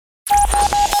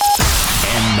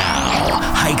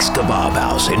Mike's Kebab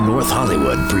House in North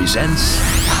Hollywood presents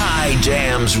High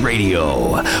Jams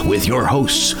Radio with your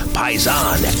hosts,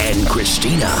 Paisan and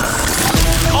Christina.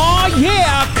 Oh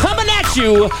yeah, coming at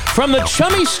you from the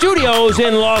Chummy Studios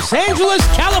in Los Angeles,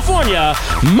 California.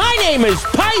 My name is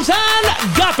Paisan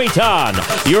Gapitan,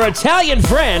 your Italian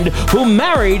friend who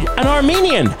married an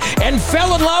Armenian and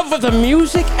fell in love with the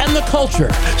music and the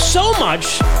culture so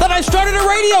much that I started a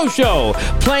radio show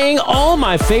playing all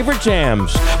my favorite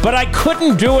jams. But I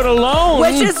couldn't do it alone.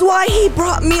 Which is why he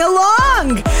brought me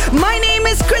along. My name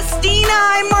is Christina.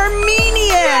 I'm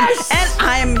Armenian. Yes! And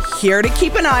I'm here to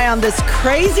keep an eye on this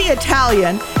crazy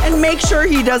Italian and make sure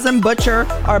he doesn't butcher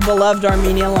our beloved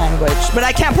Armenian language. But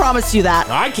I can't promise you that.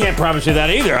 I can't promise you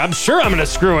that either. I'm sure I'm going to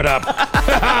screw it up.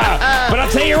 But I'll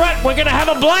tell you what, we're going to have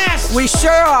a blast. We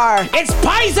sure are. It's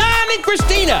Paisan and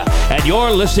Christina, and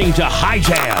you're listening to High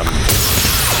Jam.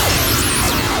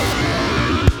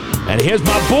 And here's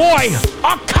my boy,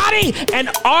 Arcadi and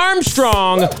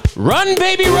Armstrong. Run,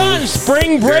 baby, run.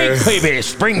 Spring break, baby.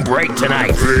 Spring break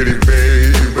tonight. Pretty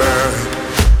baby,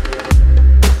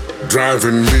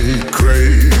 driving me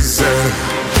crazy.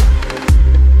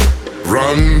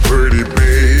 Run, pretty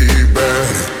baby.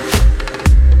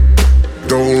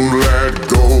 Don't let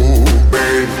go,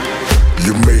 babe.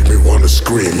 You make me wanna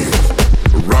scream.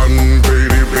 Run,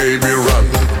 pretty baby, run.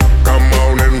 Come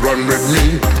on and run with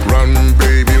me. Run,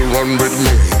 baby, run with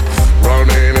me.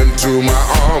 Running into my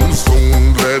arms.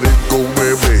 Don't let it go,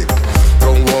 baby.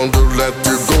 Don't want to let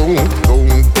you go.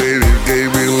 Don't, baby,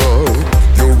 give me love.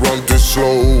 You run too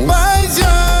slow.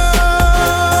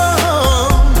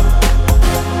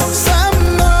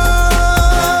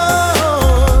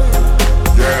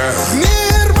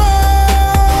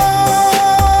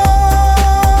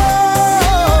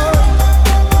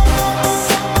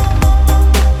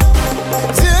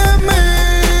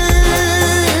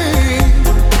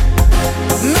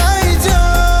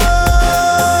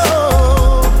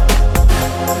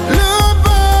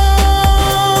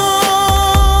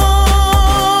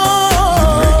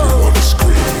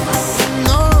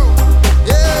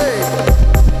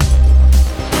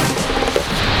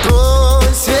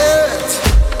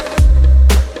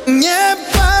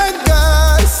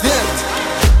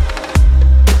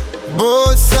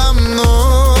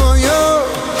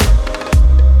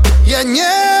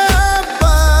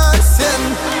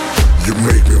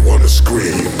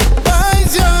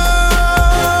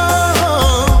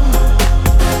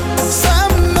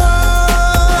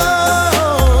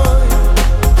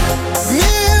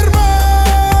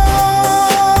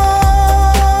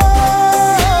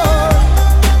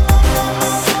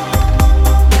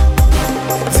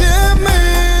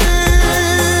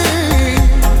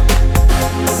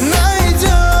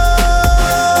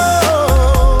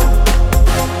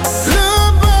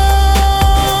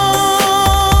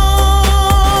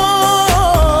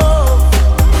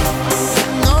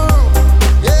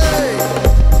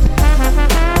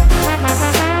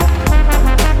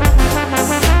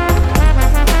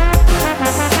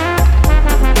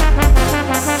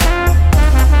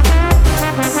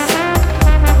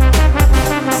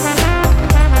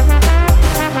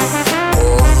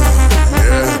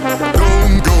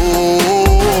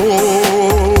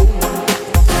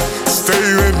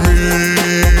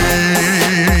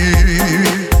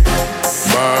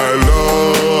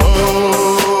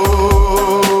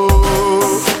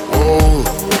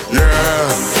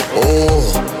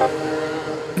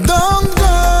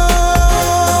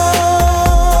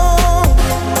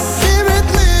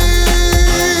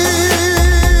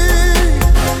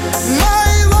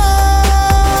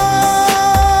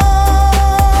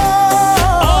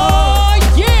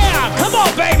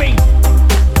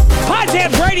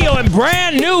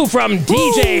 From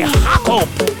DJ Hako.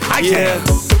 Yeah,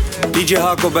 DJ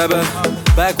Hako, baby.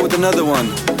 Back with another one.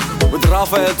 With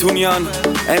Rafael Tunyan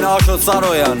and Ashot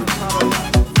Saroyan.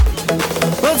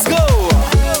 Let's go!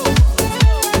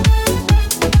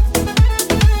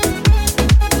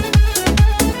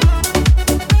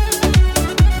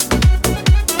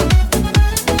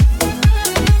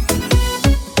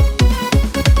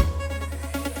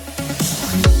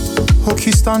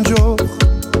 Հոգիստանջող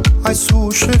այս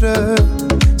ուշերը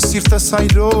Սիրտս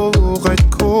այրող այդ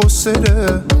քո սերը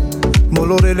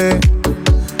Մոլորել է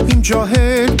իմ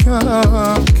ջահել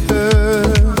կյանքը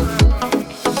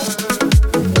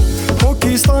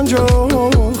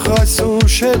Հոգիստանջող այս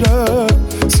ուշերը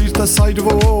Սիրտս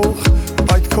այրող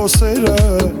այդ քո սերը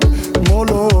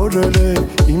Մոլորել է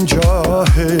իմ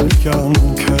ջահել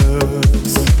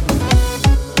կյանքս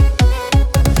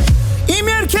Իմ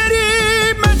երկերի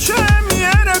մեջ եմ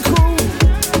երեքում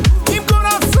Իմ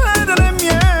կորած սերն եմ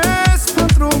ես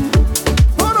փնտրում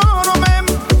Որոնում եմ,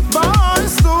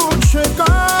 բայց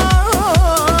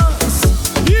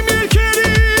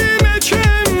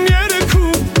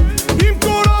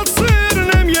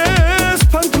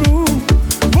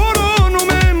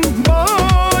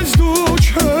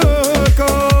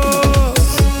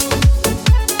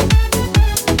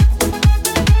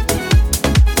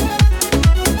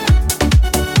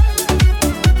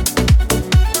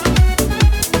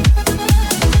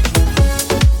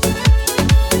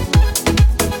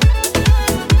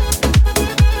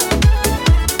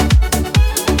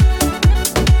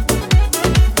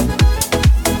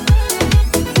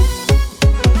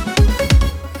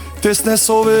տեսնես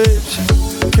ով էր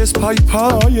քեզ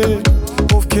փայփայել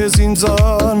ով քեզ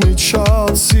ինձանից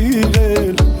շատ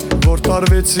սիրել որ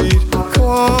տարվեցիր քո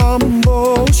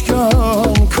ամբողջ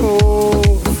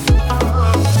կյանքով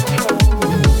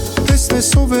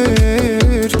տեսնես ով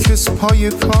էր քեզ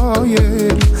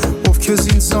փայփայել ով քեզ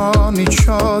ինձանից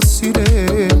շատ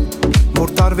սիրել որ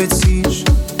տարվեցիր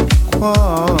քո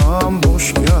ամբողջ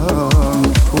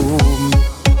կյանքով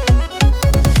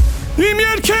Իմ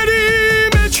երկերի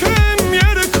մեջ եմ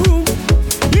երգում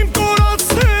Իմ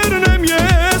կորացերն եմ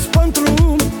ես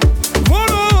փնտրում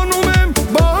Որոնում եմ,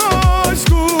 բայց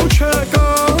դու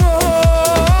չեկաս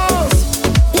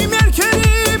Իմ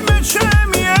երկերի մեջ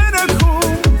եմ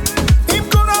երգում Իմ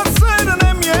կորացերն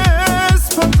եմ ես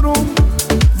փնտրում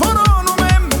Որոնում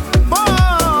եմ,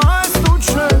 բայց դու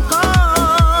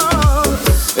չեկաս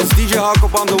It's DJ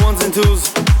Hakop on the ones and twos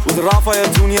With Rafael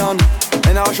Tunyan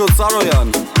and Ashot Saroyan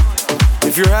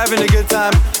If you're having a good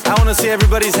time, I wanna see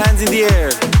everybody's hands in the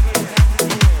air.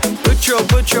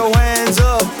 Put your hands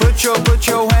up, put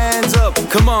your hands up.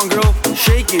 Come on, girl,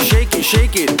 shake it, shake it,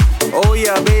 shake it. Oh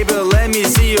yeah, baby, let me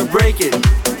see you break it.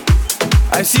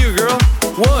 I see you, girl.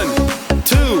 1,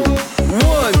 2,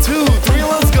 1, 2, 3,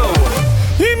 let's go.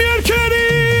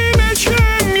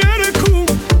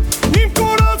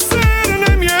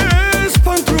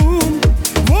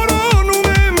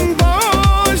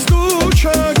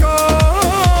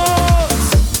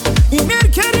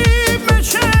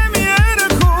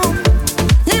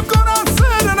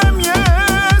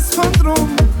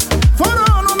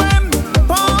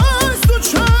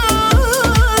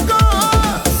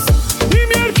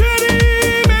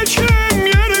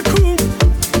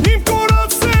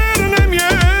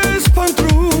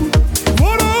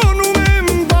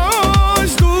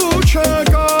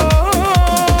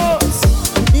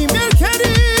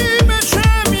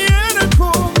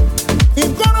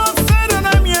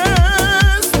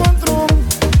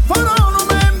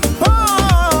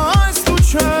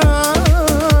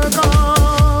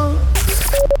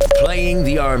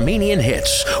 Armenian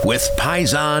hits with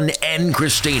Paisan and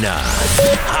Christina.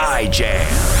 High Jam.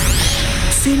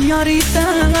 Señorita,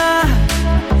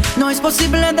 no es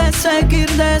posible de seguir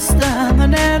de esta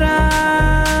manera.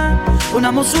 Una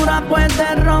hermosura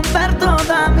puede romper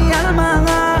toda mi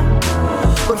alma.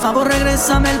 Por favor,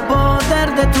 regrésame el poder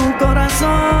de tu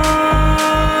corazón.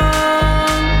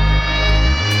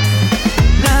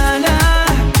 La la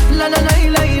la la la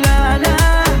la la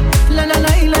la la la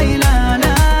la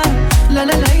la la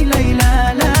la la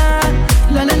la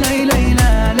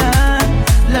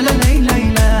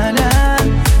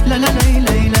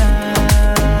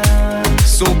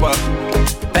Super,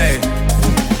 hey,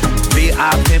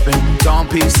 V.I. pimpin', Dawn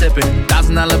P sippin',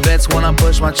 $1,000 bets when I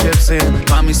push my chips in.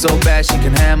 Mommy so bad she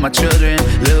can have my children.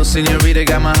 Little señorita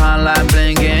got my hotline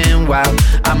blingin'. Wow,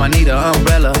 I might need an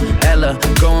umbrella. Ella,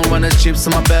 go and run the chips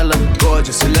on my Bella.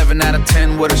 Gorgeous, 11 out of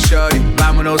 10 with a shorty.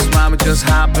 Vámonos, mama, just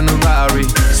hop in the Rari.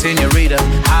 Señorita,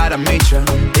 how'd I meet ya?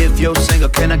 If you're single,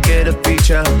 can I get a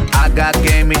feature? I got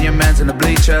game in your man's in the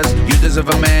bleachers. You deserve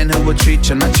a man who will treat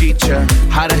ya, not cheat ya.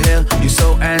 How the hell, you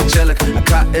so angelic. I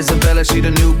caught Isabella, she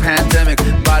the new pandemic.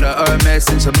 Bought her Hermes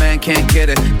since a man can't get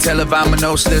it. Tell her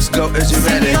Vamonos, let's go, is you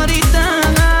ready? Señorita,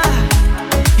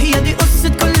 هي دي قصة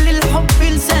كل الحب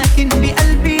الساكن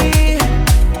بقلبي.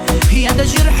 هي ده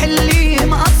الجرح اللي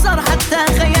مأثر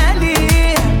حتى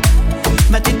خيالي.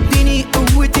 ما تديني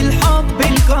قوة الحب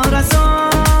الكوراسون.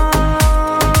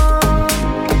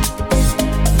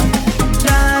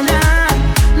 لا لا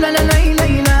لا لا لا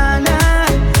لا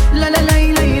لا لا لا لا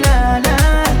لا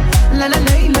لا لا لا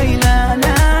لا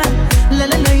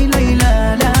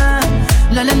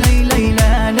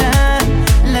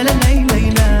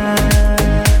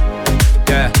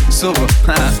Super,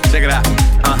 check it out.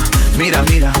 Mira,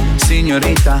 mira,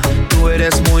 señorita, tú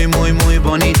eres muy, muy, muy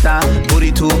bonita.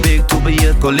 Booty too big, too big,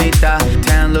 your colita.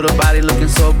 Tan little body looking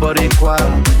so boricua.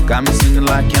 Got me singing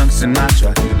like young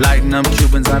Sinatra. Lighting up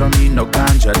Cubans, I don't need no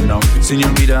ganja, no.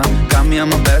 Señorita, got me on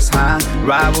my best high.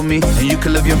 Ride with me, and you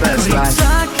can live your best life.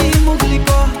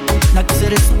 Na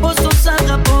ksere sposo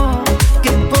sagapo,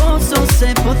 ke poso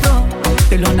se poto.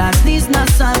 Telo nas nis na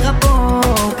sagapo,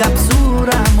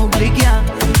 kapsura mogligya.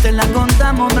 Te la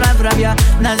contamos bravia,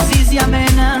 nazizia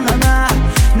mena,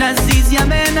 nazizia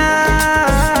mena.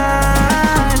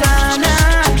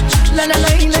 La la la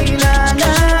la la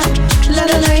la la la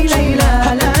la la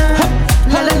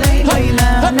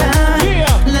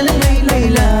la la la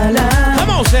la la.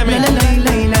 Come on, Sammy.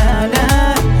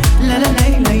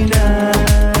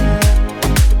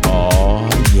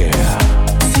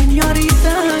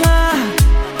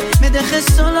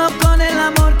 Solo con el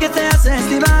amor que te has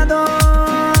estimado.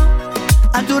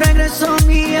 A tu regreso,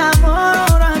 mi amor.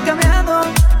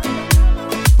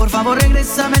 Oh,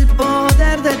 regrésame el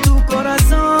poder de tu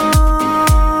corazón,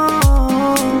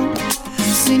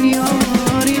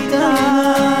 señorita.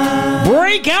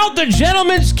 Break out the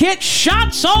gentleman's kit.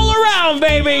 Shots all around,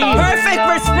 baby. Perfect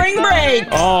for spring break.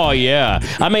 Oh, yeah.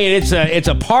 I mean, it's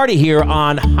a party here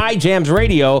on High Jams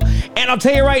Radio. And I'll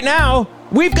tell you right now,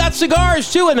 we've got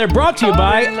cigars, too, and they're brought to you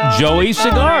by Joey's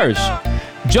Cigars.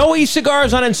 Joey's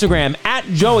Cigars on Instagram, at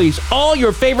Joey's. All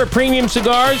your favorite premium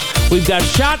cigars. We've got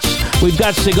shots. We've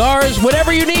got cigars.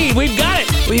 Whatever you need, we've got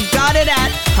it. We've got it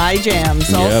at High Jams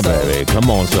Yeah, also. baby. Come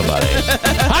on, somebody.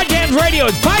 High Jams Radio.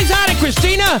 It's Paisan and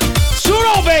Christina.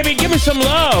 Suno, baby. Give me some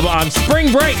love on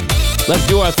spring break. Let's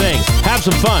do our thing. Have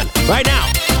some fun. Right now.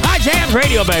 High Jams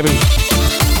Radio, baby.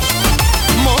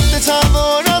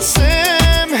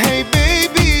 Hey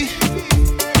baby,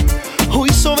 who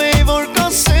is so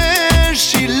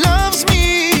she loves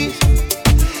me.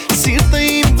 Sirte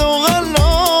im do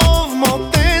galov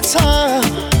moteta.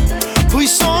 Who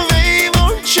is so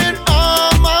chen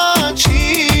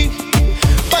amachi.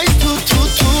 Pai tu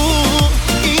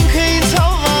in kein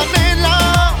tavanela.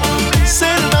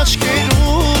 Sernash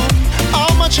keru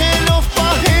amachelo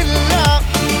pahela.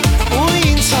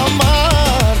 Uin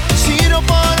samar siro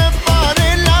para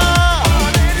parela.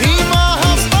 Rima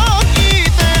hasta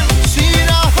kitem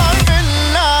sira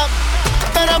harvela.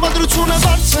 Madrucuna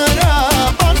bartera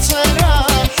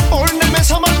Orne me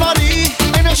samar bari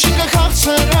Ena şinga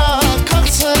kalksera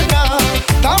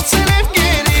Danselem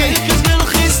geri Kız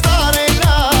bilhis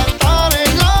tarela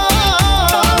Tarela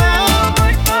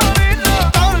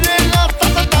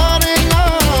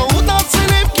U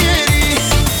danselem geri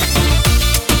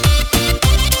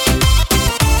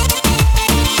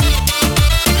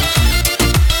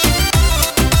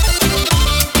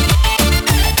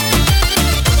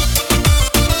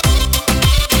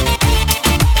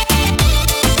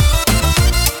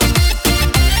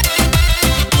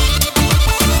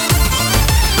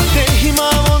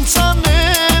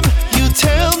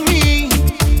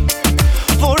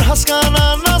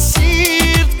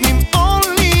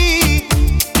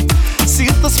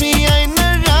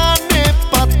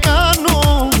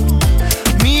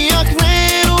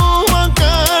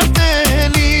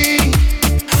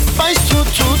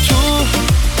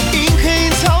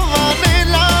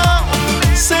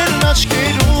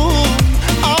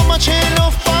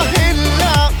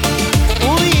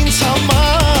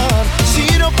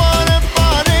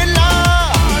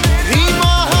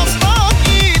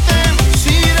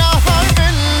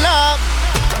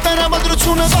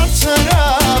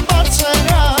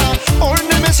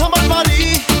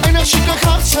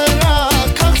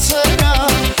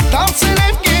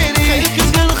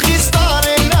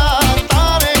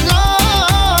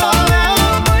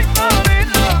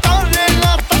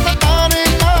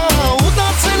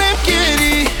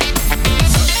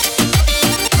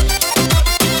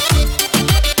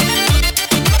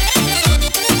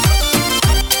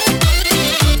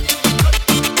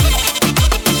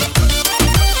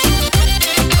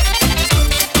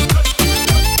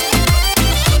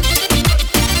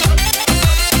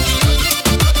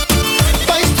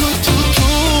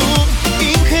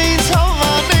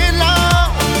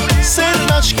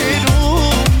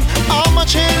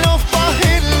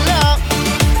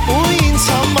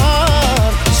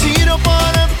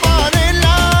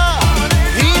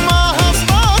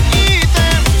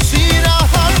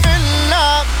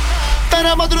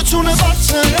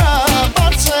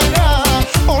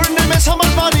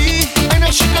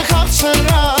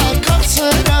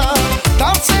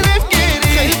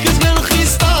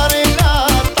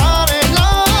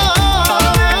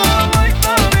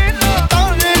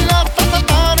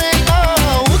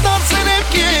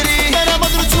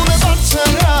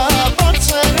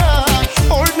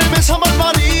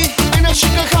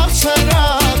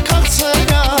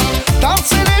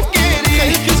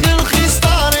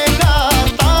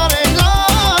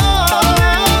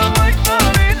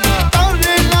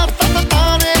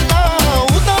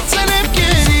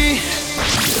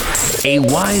A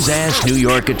wise-ass New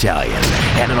York Italian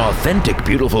and an authentic,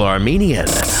 beautiful Armenian.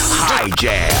 High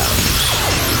Jams.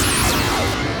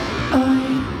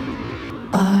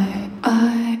 I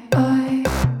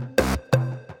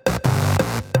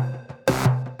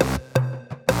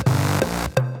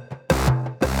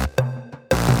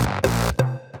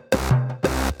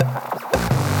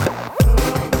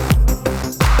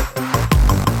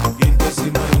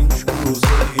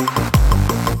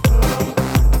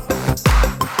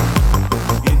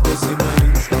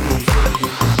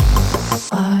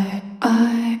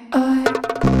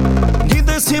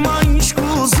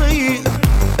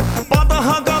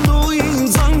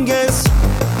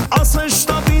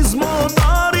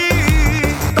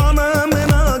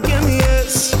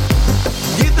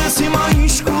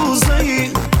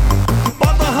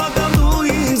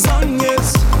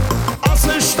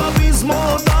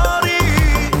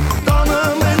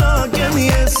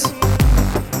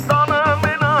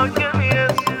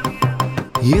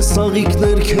Ես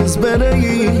աղիքներ քեզ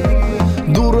բերեի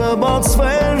դուրը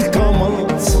բացվեր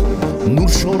կամած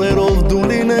նուր շորերով դու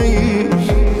լինեիր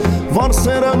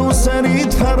վարսերն ու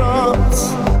սերիդ հեռած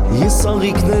Ես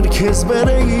աղիքներ քեզ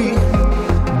բերեի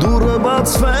դուրը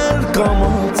բացվեր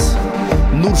կամած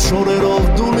նուր շորերով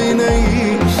դու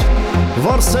լինեիր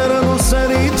վարսերն ու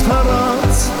սերիդ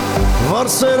հեռած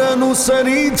վարսերն ու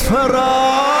սերիդ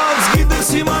հեռած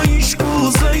Գիտես հիմա ինչ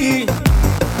կուզեի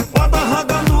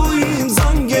պատահական դու ինձ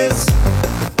անգես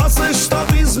ասես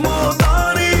շտապից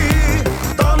մոտանի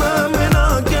տանը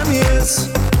մենակ եմ ես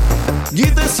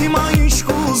Գիտես հիմա ինչ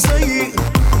կուզեի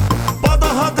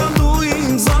պատահական դու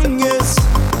ինձ անգես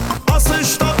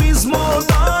ասես շտապից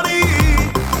մոտանի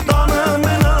տանը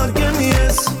մենակ եմ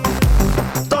ես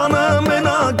տանը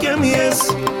մենակ եմ ես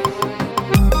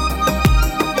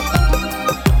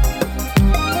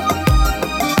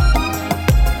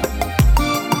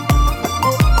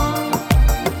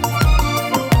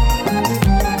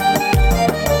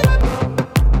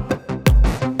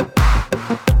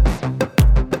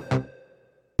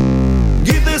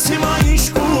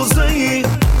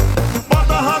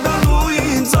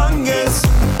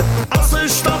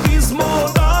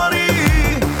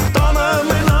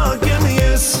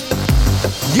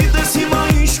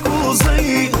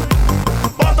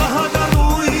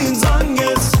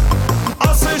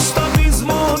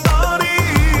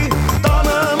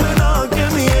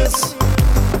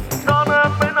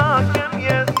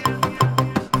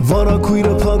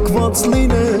Վարակույրը փակված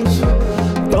լիներ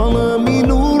տանը մի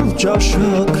նուրբ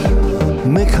ճաշակ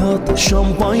մեկ հատ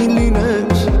շամպայն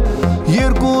լիներ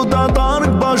երկու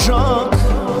դատարկ բաժակ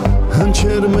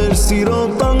հնչեր մեր սիրո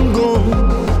տանգոն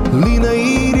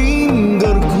լինեիր իմ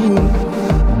գրքում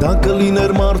դա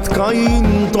կլիներ մարդկային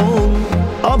տոն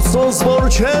ափսոս որ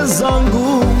չես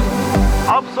զանգում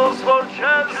ափսոս որ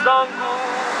չես զանգում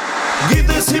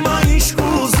Գիտես հիմա ինչ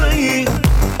կուզեի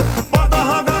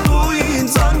պատահական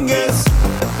Zangez,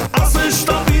 asıl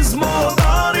ştabiz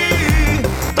modari,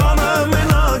 tane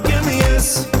menak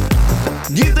emiyes.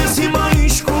 Gides ima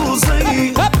iş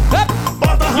kuzeyi,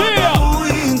 badahada bu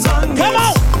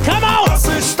inzangez.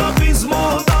 Asıl ştabiz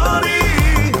modari,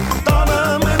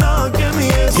 tane menak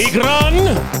emiyes. Tigran!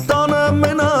 Tane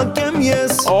menak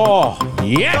emiyes. Oh,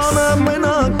 yes! Tane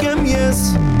menak emiyes.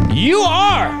 You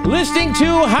are listening to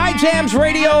High Jams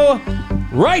Radio.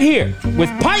 Right here with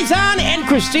Paisan and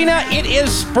Christina. It is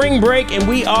spring break and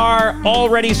we are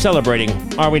already celebrating,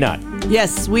 are we not?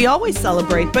 Yes, we always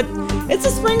celebrate, but it's a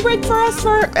spring break for us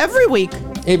for every week.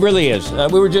 It really is.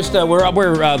 We were just we're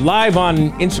live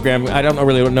on Instagram. I don't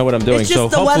really know what I'm doing. It's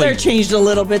just so the weather changed a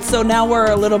little bit, so now we're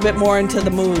a little bit more into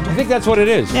the mood. I think that's what it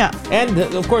is. Yeah. And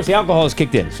of course the alcohol has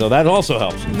kicked in, so that also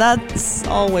helps. That's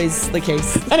always the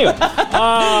case. Anyway,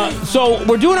 so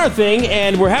we're doing our thing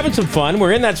and we're having some fun.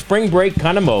 We're in that spring break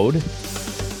kind of mode.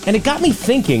 And it got me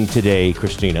thinking today,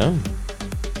 Christina.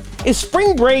 Is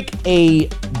spring break a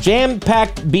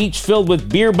jam-packed beach filled with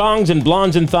beer bongs and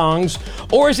blondes and thongs?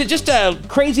 Or is it just a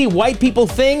crazy white people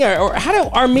thing? Or how do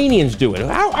Armenians do it?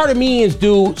 How Armenians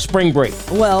do spring break?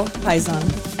 Well, Paisan,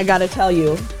 I gotta tell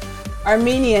you,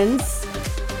 Armenians,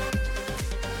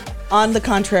 on the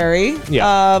contrary,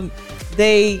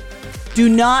 they do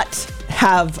not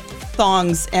have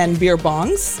thongs and beer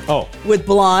bongs with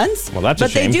blondes. Well, that's a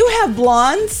shame. But they do have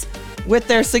blondes with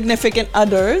their significant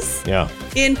others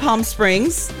in Palm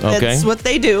Springs. Okay. That's what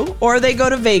they do. Or they go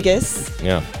to Vegas.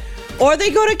 Yeah. Or they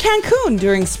go to Cancun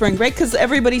during spring break because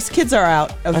everybody's kids are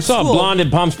out of school. I saw a blonde in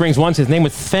Palm Springs once. His name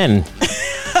was Fen.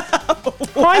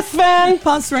 Hi, Fen.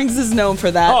 Palm Springs is known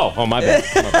for that. Oh, my bad.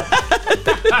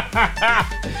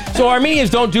 So Armenians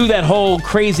don't do that whole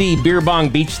crazy beer bong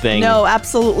beach thing? No,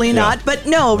 absolutely not. But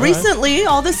no, recently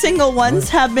all the single ones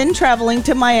have been traveling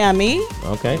to Miami.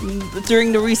 Okay.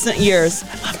 During the recent years.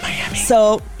 I love Miami.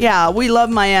 So, yeah, we love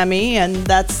Miami, and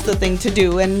that's the thing to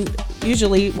do. And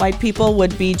usually white people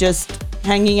would be just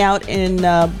hanging out in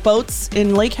boats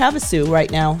in Lake Havasu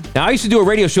right now. Now, I used to do a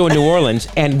radio show in New Orleans,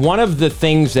 and one of the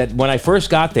things that when I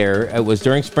first got there, it was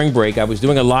during spring break, I was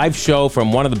doing a live show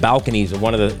from one of the balconies of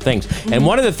one of the things. And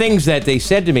one of the things that they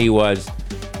said to me was,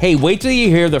 hey, wait till you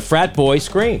hear the frat boy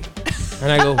scream.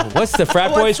 And I go, what's the frat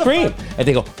boy scream? And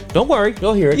they go, don't worry,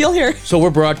 you'll hear it. You'll hear it. So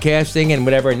we're broadcasting and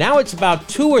whatever. Now it's about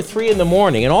 2 or 3 in the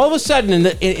morning, and all of a sudden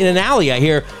in an alley I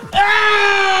hear,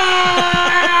 ah!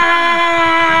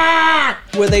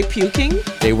 Were they puking?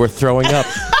 They were throwing up.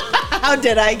 How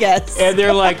did I guess? And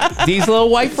they're like, these little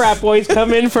white frat boys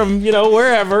come in from,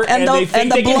 wherever, and they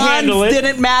think they can handle it.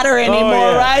 Didn't matter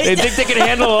anymore, right? They think they can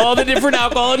handle all the different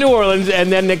alcohol in New Orleans, and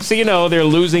then next thing you know, they're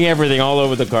losing everything all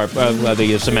over the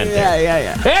the cement.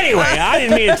 Yeah. Anyway, I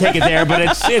didn't mean to take it there, but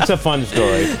it's a fun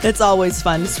story. It's always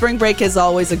fun. Spring break is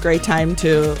always a great time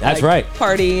to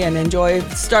party and enjoy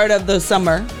the start of the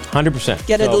summer. 100%.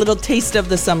 Get a little taste of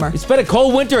the summer. It's been a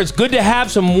cold winter. It's good to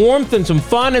have some warmth and some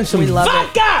fun and some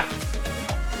vodka.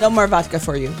 No more vodka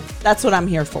for you. That's what I'm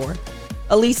here for.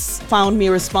 Elise found me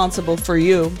responsible for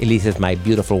you. Elise is my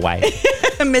beautiful wife.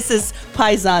 Mrs.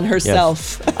 Paisan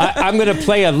herself. Yes. I'm going to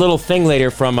play a little thing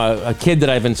later from a kid that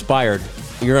I've inspired.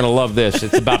 You're going to love this.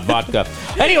 It's about vodka.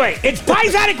 Anyway, it's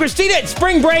Paisan and Christina. It's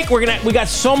spring break. We got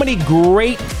so many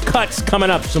great cuts coming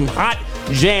up. Some hot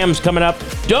jams coming up.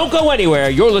 Don't go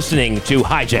anywhere. You're listening to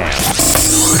High Jams.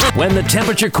 When the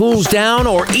temperature cools down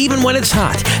or even when it's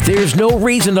hot, there's no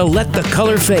reason to let the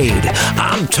color fade.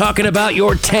 I'm talking about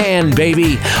your tan,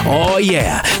 baby. Oh,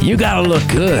 yeah. You gotta look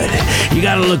good. You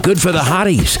gotta look good for the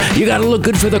hotties. You gotta look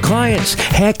good for the clients.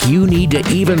 Heck, you need to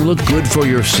even look good for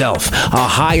yourself. A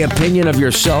high opinion of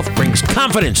yourself brings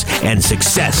confidence and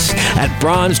success. At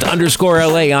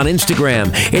bronzed_LA on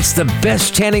Instagram, it's the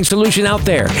best tanning solution out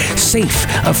there. Safe,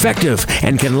 effective,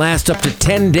 and can last up to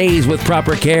 10 days with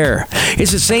proper care.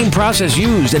 It's the same process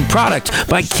used and product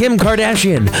by Kim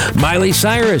Kardashian, Miley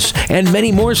Cyrus, and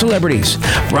many more celebrities.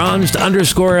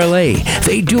 Bronzed_LA.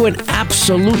 They do an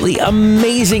absolutely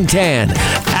amazing tan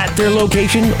at their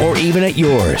location or even at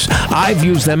yours. I've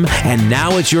used them, and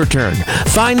now it's your turn.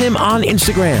 Find them on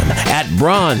Instagram at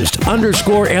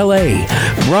bronzed_LA.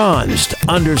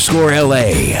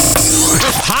 Bronzed_LA.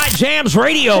 High Jams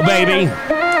Radio, baby.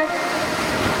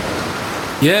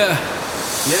 Yeah.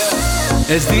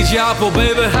 It's DJ Apple,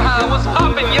 baby. What's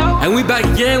poppin', yo? And we back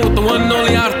again with the one and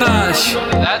only Artash.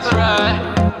 That's right.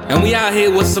 And we out here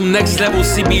with some next level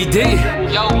CBD.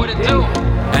 Yo, what it do?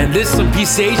 And this some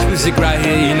PCH music right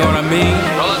here, you know what I mean?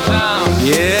 Roll it down.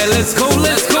 Yeah, let's go.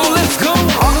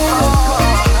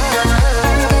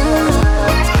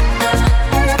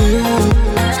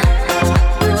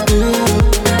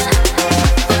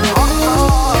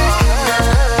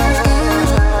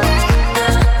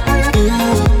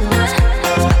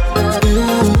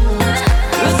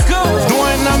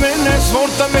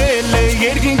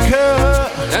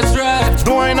 That's right.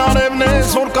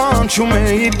 Կանչում է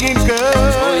իր գիրկը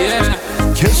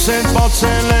Քեզ հետ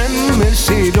բացել են մեր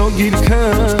սիրո գիրկը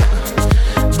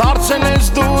Դարձել ես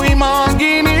դու իմ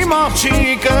անգին իմ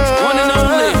աղջիկը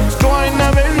Դու այն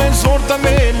նավերն ես որ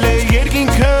տվել է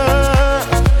երկինքը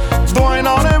Դու այն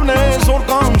արևն ես որ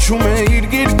կանչում է իր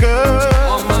գիրկը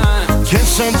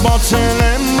Քեզ հետ բացել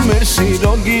են մեր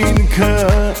սիրո գիրկը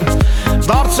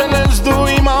Դարձել ես դու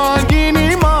իմ անգին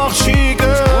իմ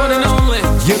աղջիկը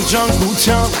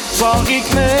Երջանկության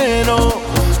ծաղիկներով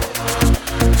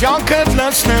Կյանքդ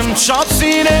լցնեմ շատ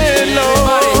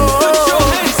սիրելով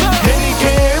Հերիք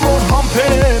է որ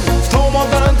համբերեմ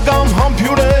Թոմատդ կամ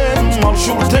համբյուրեմ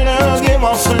Մարշուրթերը և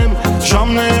ասեմ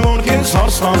Ժամն է որ կեզ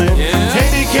հարստանեմ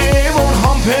Հերիք է որ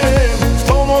համբերեմ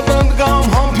Թոմատդ կամ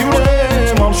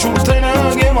համբյուրեմ Մարշուրթերը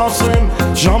և ասեմ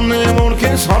Ժամն է որ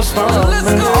կեզ հարստանեմ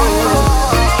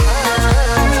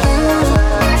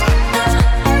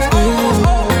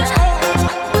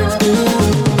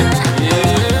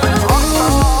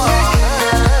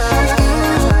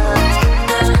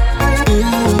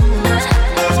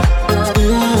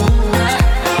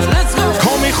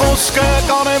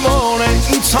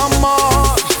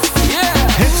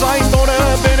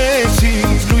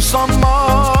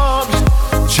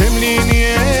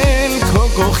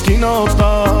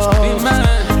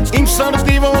Իմ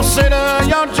սրտի ոսերը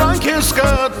երջանք ես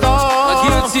կտա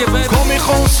Քո մի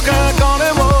խոսքը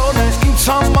կարևոր է ինձ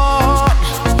համար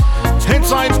Հենց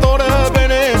այդ օրը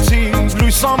բերեցի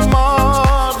լույս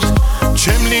համար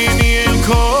Չեմ լինի էլ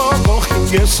քո կողքին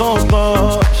ես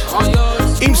օտար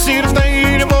Իմ սիրտը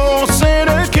իր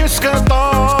ոսերը քեզ կտա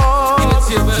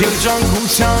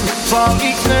Երջանկության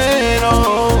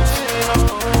ծաղիկներով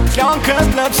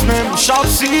Կյանքդ լցնեմ շատ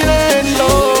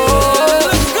սիրելով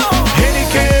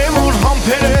Հերիք է որ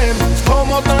համբերեմ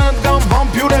Թոմատդ կամ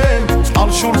համբյուրեմ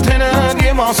Ալշուրթենդ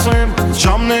և ասեմ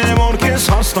Ժամն է որ կեզ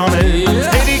հաստանեմ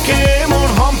Հերիք է որ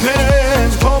համբերեմ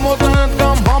Թոմատդ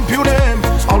կամ համբյուրեմ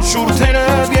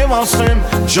Ալշուրթենդ և ասեմ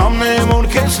Ժամն է որ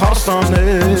կեզ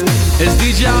հաստանեմ It's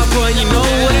DJ Apple and you know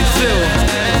what it feel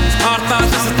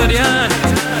Artash Satarian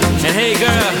And hey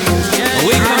girl,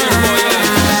 we coming for you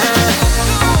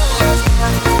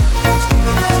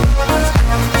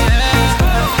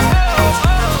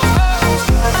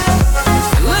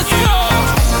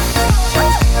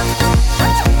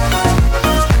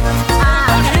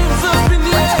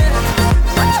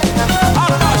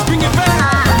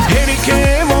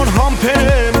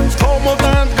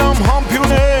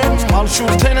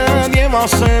շուրթենդ եւ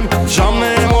ասեմ ժամն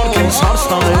է որ քեզ հարց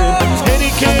տանեմ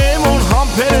հերիք է որ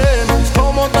համբերեմ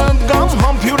թոմոտ կամ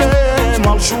համբյուրեմ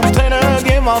ալ շուրթենդ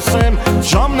եւ ասեմ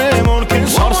ժամն է որ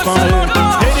քեզ հարց տանեմ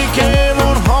հերիք է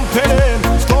որ համբերեմ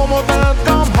թոմոտ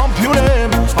կամ համբյուրեմ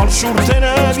ալ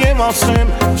շուրթենդ եւ ասեմ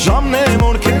ժամն է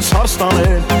որ քեզ հարց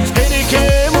տանեմ հերիք է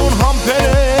որ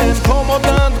համբերեմ թոմոտ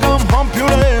կամ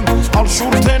համբյուրեմ ալ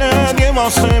շուրթենդ եւ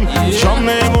ասեմ ժամն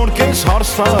է որ քեզ հարց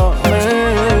տանեմ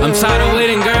I'm tired of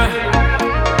waiting, girl.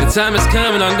 The time is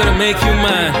coming, I'm gonna make you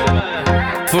mine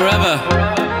forever.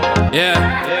 Yeah.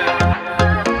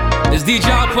 It's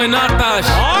DJ Alpo and Artash.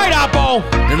 All right, Alpo.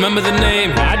 Remember the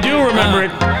name? I do remember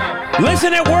it.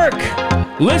 Listen at work.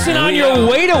 Listen on your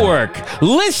way to work.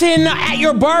 Listen at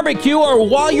your barbecue or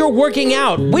while you're working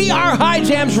out. We are High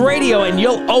Jams Radio, and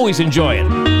you'll always enjoy it.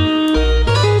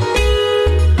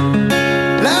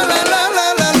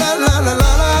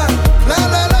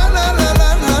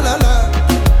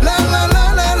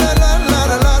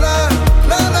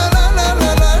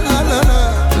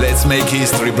 Make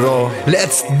history, bro.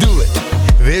 Let's do it.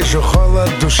 Вижу холод,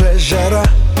 в душе жара.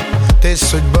 Ты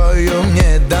судьбою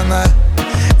мне дана.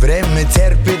 Время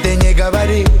терпит и не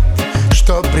говори,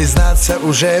 что признаться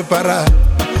уже пора.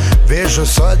 Вижу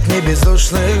сотни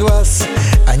бездушных глаз.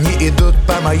 Они идут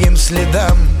по моим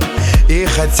следам и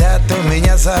хотят у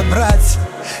меня забрать.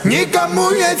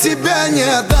 Никому я тебя не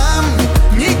отдам.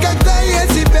 Никогда я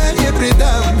тебя не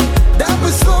предам.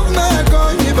 Дабы словно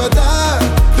огонь и вода.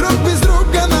 Друг без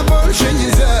друга нам больше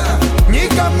нельзя.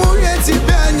 Никому я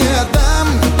тебя не отдам.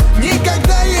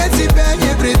 Никогда я тебя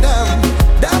не предам.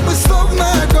 Дабы словно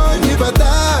огонь и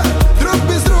вода. Друг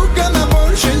без друга нам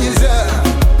больше нельзя.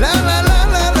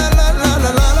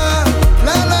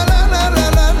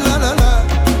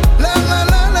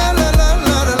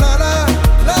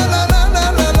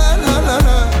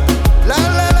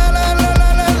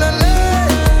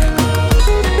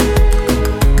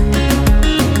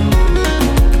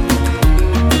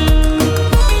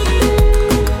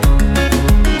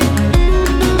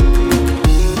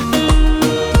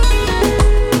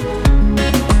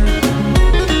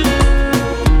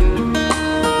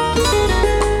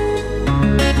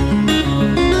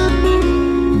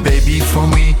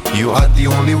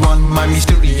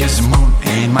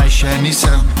 My shiny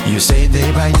sun, you say day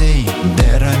by day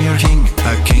that I'm your king.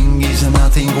 A king is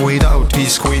nothing without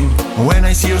his queen. When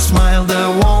I see your smile,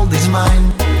 the world is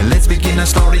mine. Let's begin a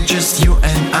story, just you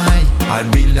and I. I'll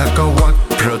be like a rock,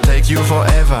 protect you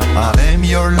forever. I am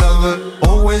your lover,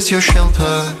 always your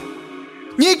shelter.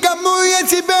 Никому я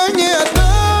тебя не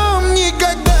отдам,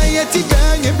 никогда я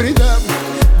тебя не предам.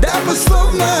 Дабы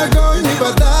словно огонь и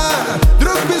вода,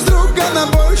 друг без друга нам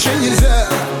больше нельзя.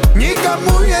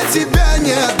 Никому я тебя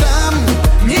не отдам,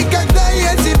 никогда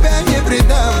я тебя не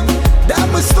предам.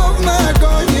 Дабы словно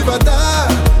огонь и вода,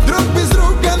 друг без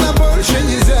друга нам больше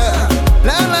нельзя.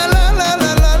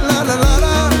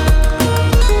 Ла-ла-ла-ла-ла-ла-ла-ла-ла.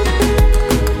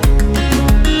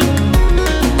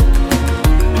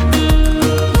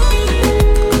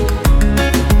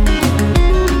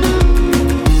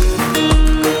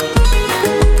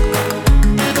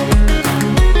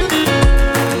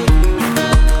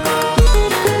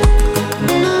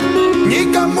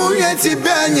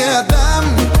 Тебя не отдам,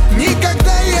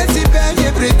 никогда я тебя не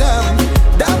предам.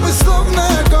 Дабы словно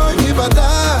огонь и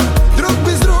вода, друг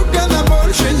без друга нам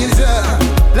больше нельзя.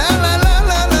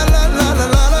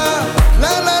 Ла-ла-ла-ла-ла-ла-ла-ла-ла,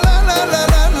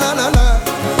 ла-ла-ла-ла-ла-ла-ла-ла,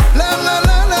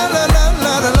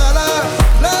 ла-ла-ла-ла-ла-ла-ла-ла,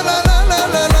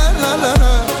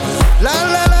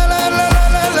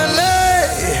 ла-ла-ла-ла-ла-ла-ла-ла-ла-ла.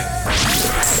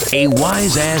 A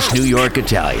wise-ass New York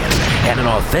Italian and an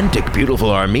authentic, beautiful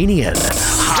Armenian.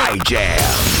 High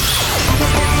Jams.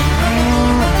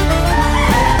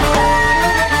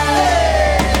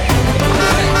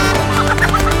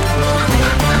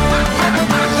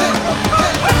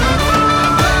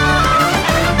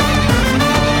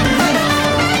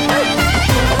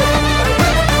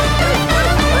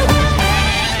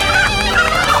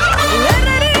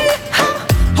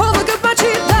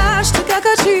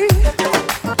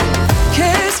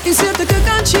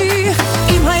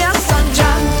 Im Hayat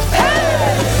Sancan,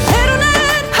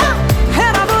 Heronen,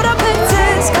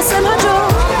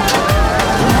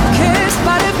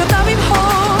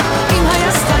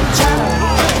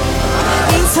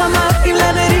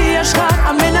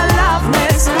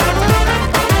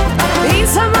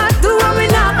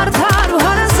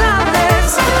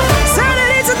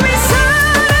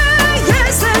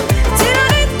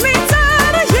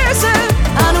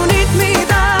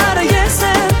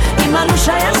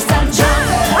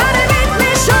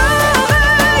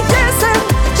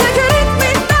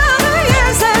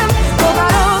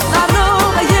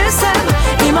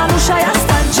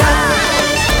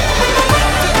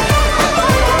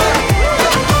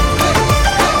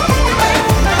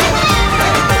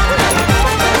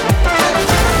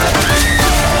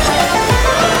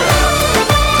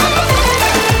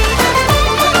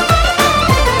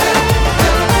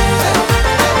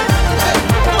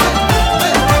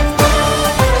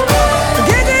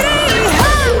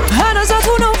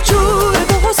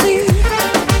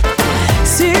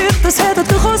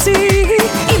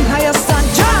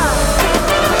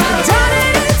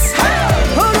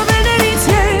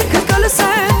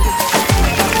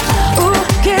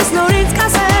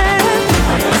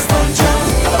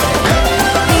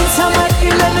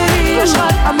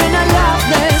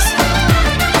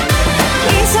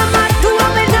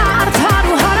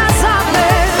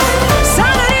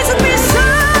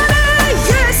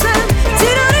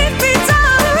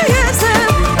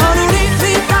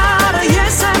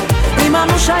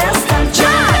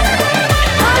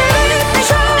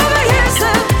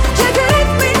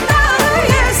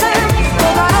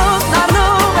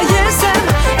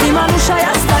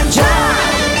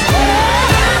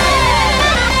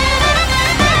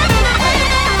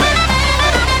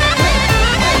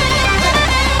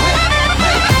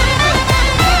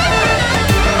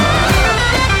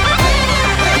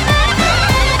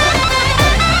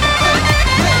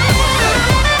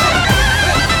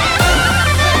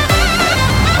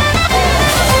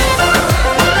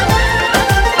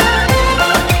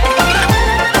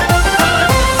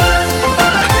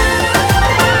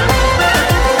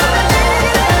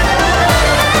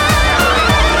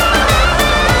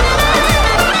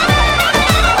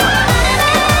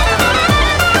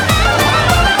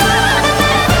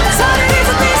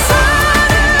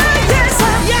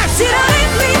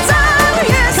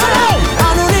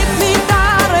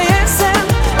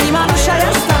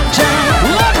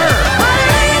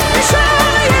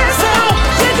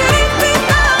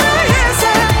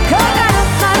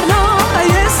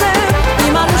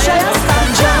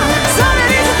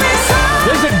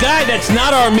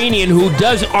 Armenian who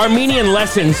does Armenian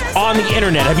lessons on the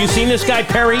internet. Have you seen this guy,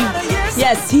 Perry?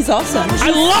 Yes, he's awesome.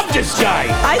 I love this guy.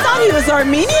 I thought he was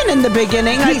Armenian in the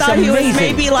beginning. I thought he was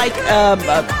maybe like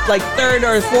third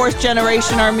or fourth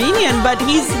generation Armenian, but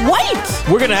he's white.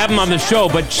 We're going to have him on the show,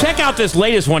 but check out this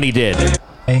latest one he did.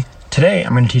 Hey, today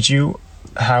I'm going to teach you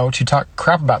how to talk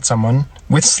crap about someone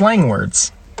with slang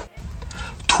words.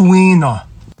 Tuina,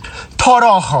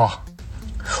 taraha,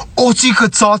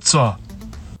 otsikatsatsa.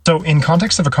 So in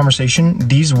context of a conversation,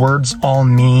 these words all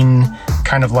mean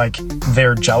kind of like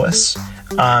they're jealous.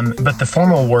 But the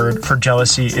formal word for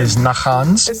jealousy is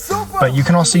nachans. But you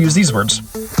can also use these words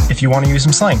if you want to use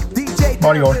some slang.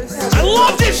 Mario. I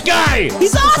love this guy.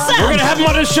 He's awesome. We're going to have him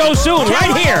on the show soon,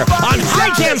 right here on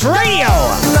High Jams Radio.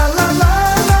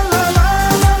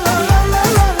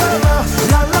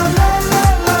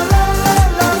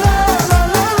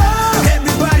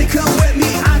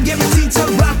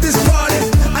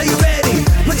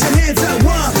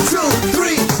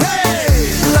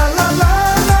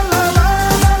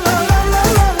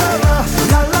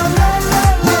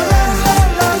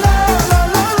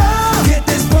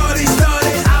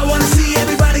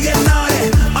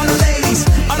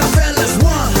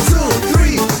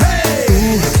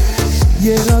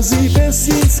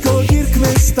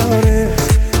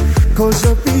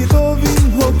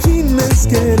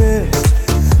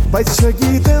 Բայց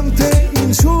չգիտեմ թե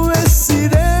ինչու ես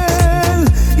սիրել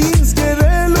ինձ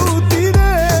գերել ու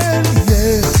տիրել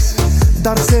ես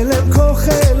դարձել եմ քո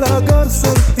խելագար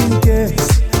սրտինքես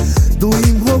դու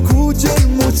իմ հոգու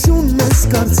ջերմությունն ես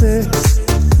կարծես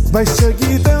բայց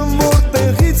չգիտեմ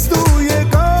որտեղից դու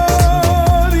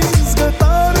եկար ինձ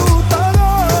գտար ու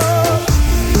տարար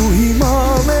դու հիմա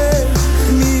մեր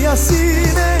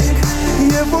միասին ենք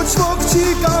եւ ոչ ոք չի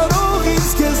կարող ինձ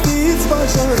քեզնից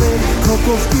բաժանել քո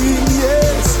կողքին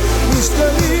ես միշտ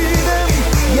կլինեմ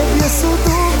եւ ես ու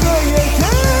դու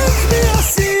կերկենք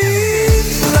միասին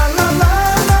la la la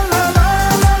la la la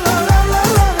la la la la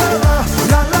la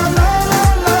la la la.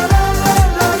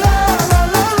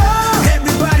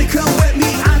 Everybody come with me,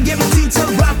 I'm guaranteed to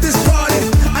rock this party.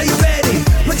 Are you ready?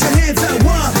 Put your hands up,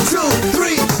 1, 2,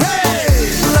 3, hey!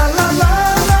 La la la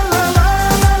la la la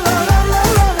la la la la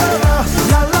la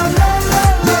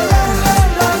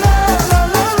la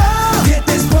la la. Get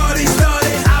this party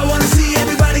started. I wanna see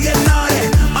everybody get naughty.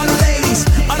 All the ladies,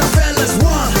 all the fellas,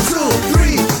 1, 2,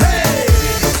 3, hey!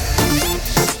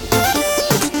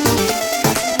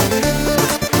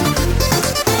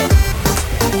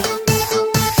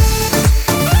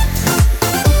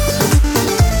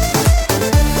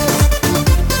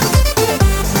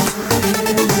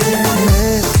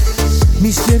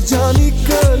 Միշտ երջանիկ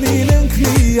կլինենք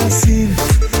միասին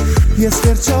Ես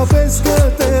վերջապես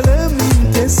գտել եմ իմ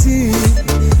կեսին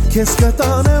Քեզ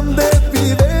կտանեմ դեպի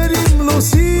վեր իմ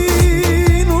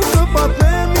լուսին Ու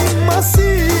կպատմեմ իմ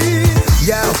մասին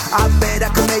Yo, I bet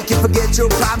I can make you forget your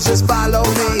problems, just follow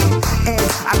me And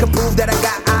I can prove that I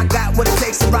got what it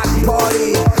takes to rock the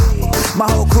party My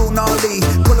whole crew gnarly,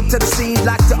 pull up to the scene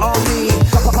like the army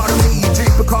Pardon me, you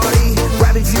drink Bacardi,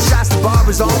 grab a few shots, the bar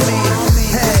is on me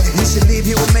Hey, you should leave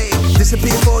here with me,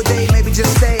 disappear for a day, maybe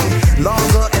just stay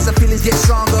Longer as the feelings get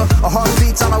stronger, a heart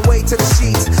beats on our way to the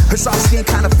sheets Her soft skin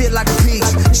kinda feel like a peach,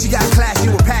 she got class,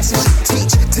 you a passion, she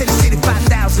teach Tennessee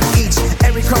 5,000 each,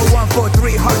 every code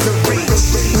 143, hard to reach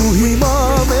Ու հիմա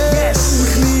մենք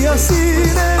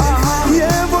միասին ենք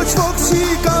Եվ ոչ ոք չի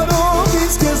կարող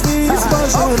ինձ քեզնից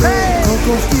բաժանել Քո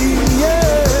կողքին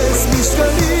ես միշտ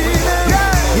կլինեմ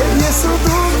Եվ ես ու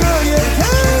դու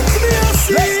կերկենք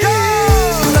միասին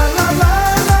La la la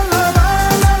la la la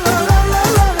la la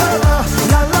la la la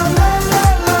La la la la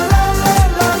la la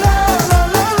la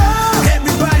la la.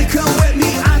 Everybody come with me,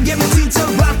 I'm guaranteed to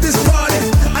rock this party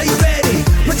Are you ready?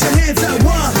 Put your hands up,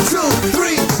 1, 2,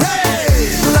 3, hey!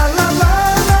 La la la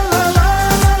la la la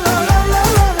la la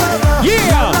la la la.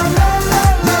 Yeah!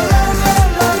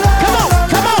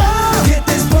 Come on! Get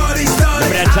this party started.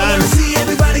 Remember that time? I wanna see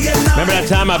everybody get naughty. Remember that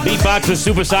time I beatboxed with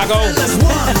Super Saco?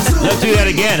 Let's do that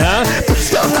again, huh?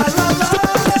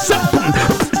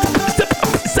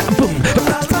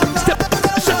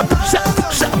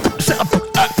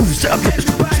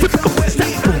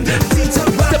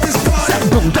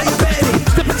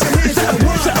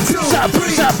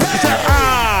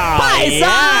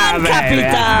 Paisan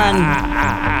Capitan.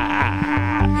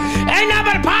 Ain't nothing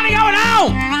but a party going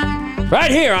on!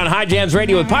 Right here on High Jams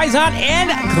Radio with Paisan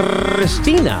and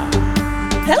Christina.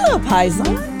 Hello,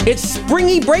 Paisan. It's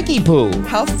springy breaky poo.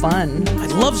 How fun. I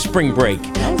love spring break.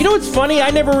 You know what's funny?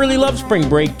 I never really loved spring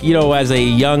break, as a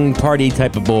young party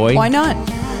type of boy. Why not?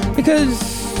 Because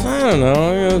I don't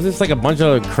know. It's just like a bunch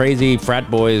of crazy frat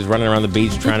boys running around the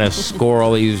beach trying to score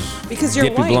all these Because you're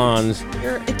dippy white. blondes.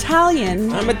 You're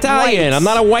Italian. I'm Italian. White. I'm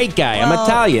not a white guy. I'm Well,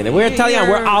 Italian. We're Italian.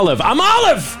 We're you're- olive. I'm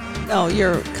olive. No,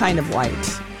 you're kind of white.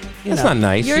 You That's know. not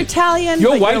nice. You're Italian.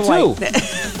 You're but white, too.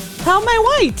 How am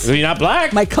I white? So you're not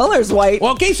black. My color's white.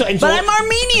 Well, okay, but I'm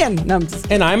Armenian. No, I'm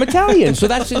just and I'm Italian. So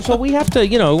that's so we have to,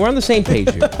 we're on the same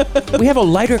page here. We have a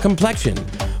lighter complexion,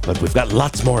 but we've got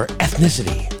lots more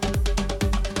ethnicity.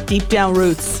 deep down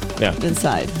roots Yeah.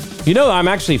 inside. I'm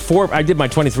actually I did my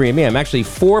 23andMe. I'm actually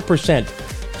 4%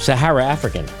 Sahara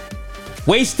African.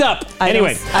 Waist up.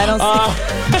 Anyway. I don't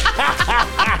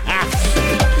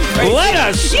let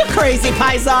us. You crazy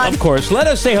paisan. Of course. Let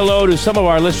us say hello to some of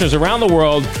our listeners around the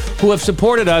world who have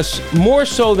supported us more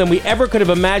so than we ever could have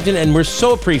imagined, and we're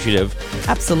so appreciative.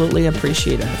 Absolutely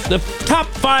appreciative. The top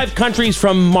 5 countries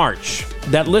from March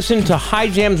that listen to High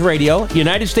Jams Radio: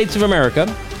 United States of America,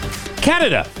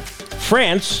 Canada,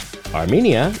 France,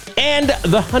 Armenia, and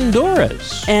the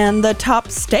Honduras. And the top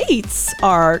states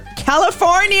are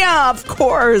California, of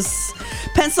course,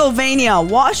 Pennsylvania,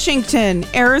 Washington,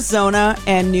 Arizona,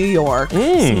 and New York.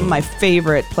 Some of my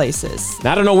favorite places.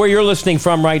 I don't know where you're listening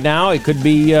from right now. It could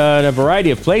be in a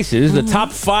variety of places. The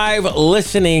top 5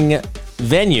 listening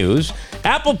venues.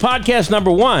 Apple Podcast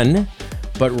number 1,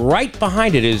 but right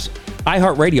behind it is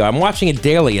iHeartRadio. I'm watching it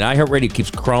daily, and iHeartRadio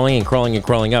keeps crawling and crawling and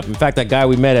crawling up. In fact, that guy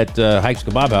we met at Hike's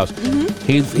Kebab House,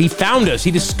 he found us. He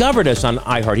discovered us on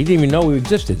iHeart. He didn't even know we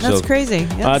existed. That's crazy.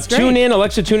 That's great. Tune in,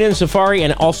 Alexa, tune in, Safari,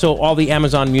 and also all the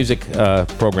Amazon Music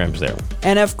programs there.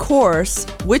 And of course,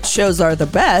 which shows are the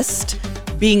best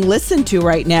being listened to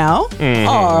right now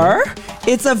are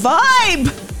It's a Vibe.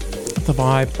 It's a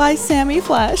Vibe. By Sammy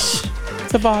Flash.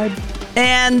 It's a Vibe.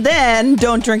 And then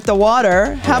Don't Drink the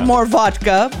Water, Have More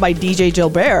Vodka by DJ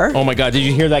Gilbert. Oh my God, did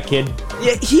you hear that kid?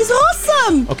 Yeah, he's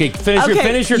awesome. Okay,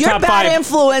 finish your you're top bad 5.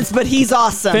 influence, but he's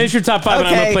awesome. Finish your top 5 and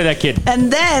I'm going to play that kid. And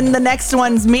then the next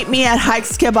one's Meet Me at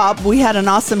Hike's Kebab. We had an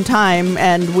awesome time,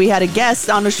 and we had a guest,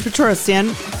 Anush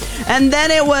Petrosian. And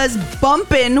then it was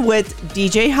Bumpin' with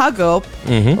DJ Hagop.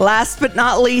 Last but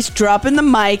not least, Dropping the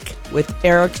Mic with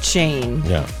Eric Chain.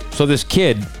 Yeah. So this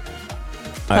kid,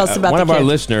 Tell us about one the of our kid.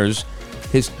 listeners,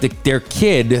 their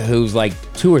kid, who's like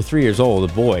 2 or 3 years old,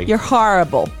 a boy. You're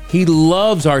horrible. He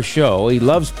loves our show. He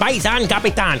loves Paisan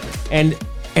Capitan. And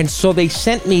so they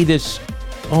sent me this.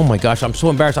 Oh my gosh, I'm so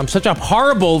embarrassed. I'm such a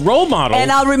horrible role model. And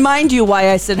I'll remind you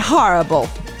why I said horrible.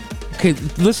 Okay,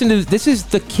 listen to this. Is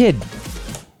the kid.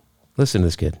 Listen to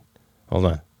this kid. Hold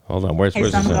on. Where's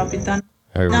this? Kapitan.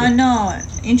 Here we go. No,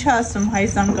 interesting.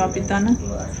 Haysan Kapitan.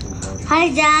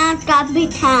 Haysan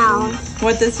Kapitan.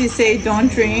 What does he say? Don't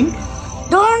drink?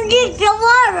 Don't drink the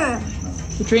water.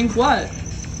 Drink what?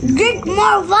 Drink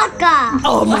more vodka.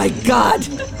 Oh my God.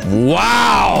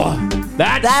 Wow.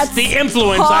 That's the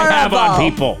influence I have on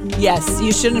horrible. people. Yes,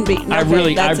 you shouldn't be. Okay,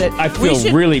 I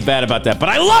feel really bad about that, but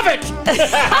I love it.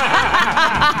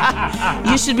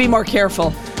 You should be more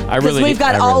careful. Because really we've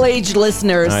got I all really- age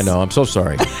listeners. I know. I'm so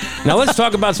sorry. Now let's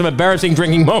talk about some embarrassing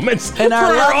drinking moments And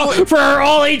our for our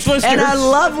all age listeners. And our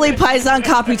lovely Paisan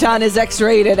Capitan is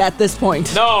X-rated at this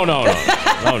point. No, not at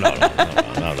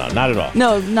all.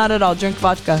 No, not at all. Drink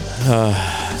vodka.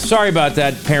 Sorry about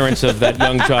that, parents of that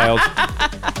young child.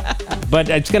 But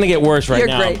it's going to get worse right You're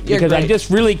now. great. You're because I great. just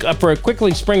really, for a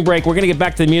quickly spring break, we're going to get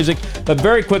back to the music. But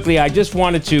very quickly, I just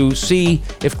wanted to see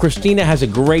if Christina has a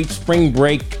great spring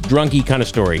break drunky kind of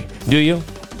story. Do you?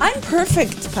 I'm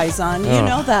perfect, Paisan. You Oh.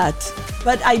 know that.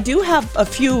 But I do have a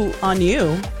few on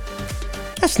you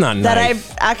That's not nice. that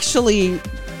I've actually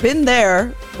been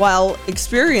there while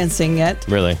experiencing it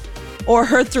Really? or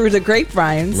heard through the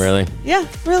grapevines. Really? Yeah,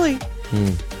 really.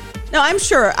 No, I'm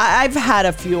sure I've had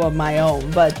a few of my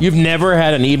own, but You've never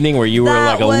had an evening where you were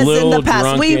that like a was little in the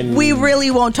past. drunken? We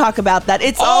really won't talk about that.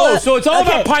 It's So it's all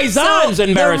about Paisan's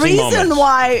embarrassing The reason moments.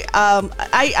 why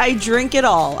I drink it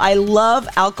all. I love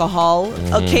alcohol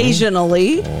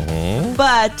occasionally,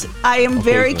 but I am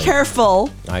very Occasionally. careful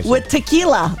I see. with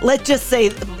tequila. Let's just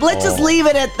leave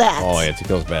it at that. Oh, yeah,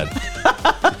 tequila's bad.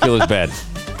 Tequila's bad.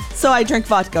 So I drink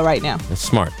vodka right now. That's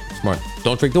smart.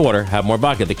 Don't drink the water. Have more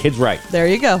vodka. The kid's right. There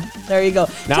you go.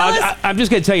 Now, Tell us- I'm just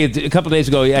going to tell you, a couple of days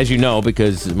ago, as you know,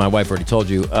 because my wife already told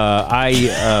you, I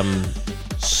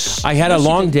had a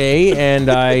long day, and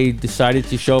I decided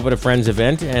to show up at a friend's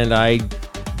event, and I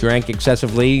drank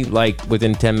excessively, like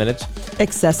within 10 minutes.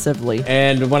 Excessively.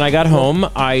 And when I got home,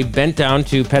 I bent down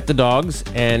to pet the dogs,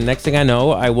 and next thing I know,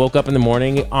 I woke up in the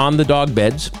morning on the dog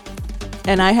beds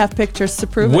And I have pictures to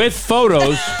prove with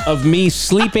photos of me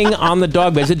sleeping on the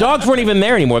dog beds. The dogs weren't even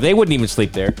there anymore. They wouldn't even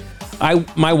sleep there.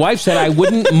 My wife said I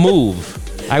wouldn't move.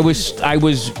 I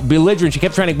was belligerent. She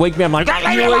kept trying to wake me up. I'm like,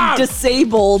 You were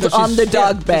disabled on the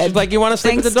dog bed. She's like, you want to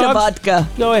sleep with the dogs? Thanks to vodka.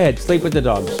 Go ahead, sleep with the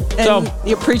dogs. And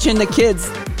you're preaching the kids,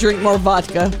 drink more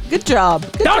vodka. Good job.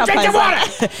 Good Don't job, drink the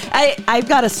Paisan. water! I've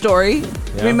got a story.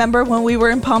 Yeah. Remember when we were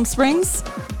in Palm Springs?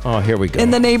 Oh, here we go.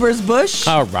 In the neighbor's bush?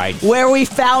 All right. Where we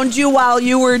found you while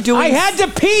you were doing... I had to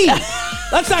pee.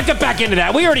 Let's not get back into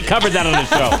that. We already covered that on the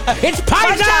show. It's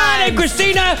Paisan and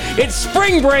Christina. It's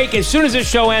spring break. As soon as this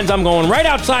show ends, I'm going right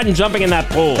outside and jumping in that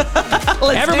pool.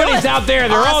 Everybody's out there.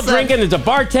 They're all drinking. There's a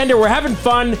bartender. We're having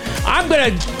fun. I'm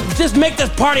going to just make this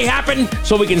party happen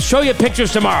so we can show you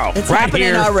pictures tomorrow. It's right happening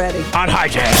here already. On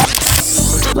Hijack.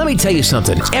 Let me tell you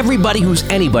something. Everybody who's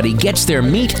anybody gets their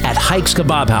meat at Hike's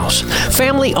Kebab House.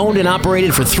 Family owned and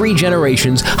operated for 3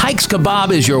 generations, Hike's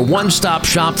Kebab is your one-stop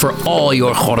shop for all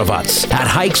your chorovats. At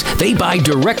Hike's, they buy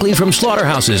directly from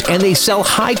slaughterhouses and they sell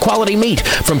high-quality meat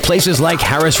from places like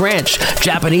Harris Ranch,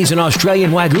 Japanese and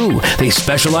Australian Wagyu. They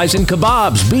specialize in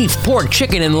kebabs, beef, pork,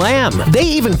 chicken, and lamb. They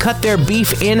even cut their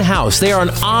beef in-house. They are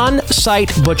an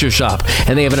on-site butcher shop,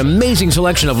 and they have an amazing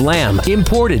selection of lamb,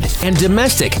 imported and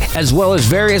domestic, as well as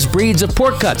various breeds of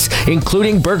pork cuts,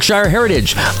 including Berkshire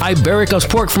Heritage, Ibericus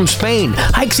pork from Spain.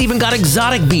 Hike's even got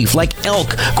exotic beef like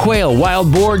elk, quail,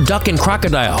 wild boar, duck, and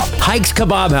crocodile. Hike's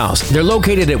Kebab House. They're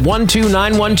located at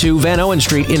 12912 Van Owen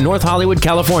Street in North Hollywood,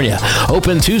 California.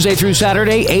 Open Tuesday through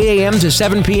Saturday, 8 a.m. to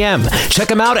 7 p.m. Check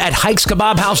them out at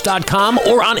hikeskebabhouse.com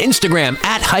or on Instagram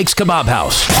at Hike's Kebab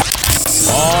House.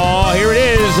 Oh, here it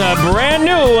is. Brand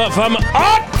new from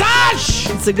Otash.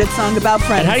 It's a good song about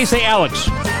friends. And how do you say Alex?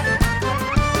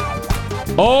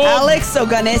 Alex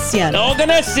Oganessian.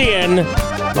 Oganessian.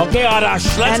 Okay,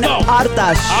 Arash, let's and go.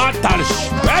 Artash.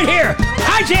 Artash. Right here.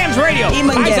 High Jams Radio.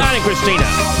 Paisan and Christina.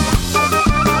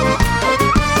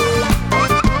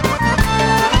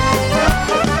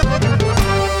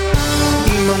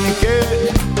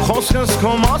 Խոսքս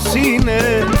քո մասին է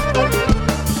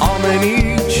ամեն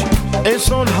ինչ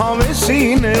այսօր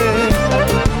հավեսին է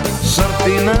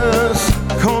սրտինս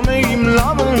քոնե իմ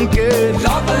լավ ընկեր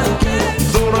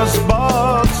դուրս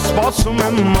բաց սպասում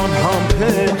եմ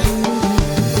անհամբեր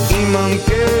իմ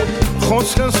ընկեր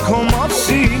խոսքս քո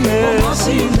մասին է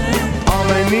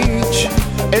ամեն ինչ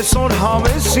այսօր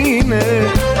հավեսին է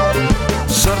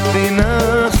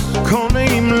սրտինս քոնե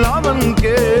իմ լավ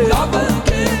ընկեր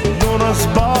Դուրս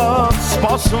բաց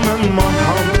սպասում եմ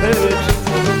անհամբեր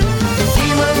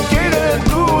Իմ ընկերը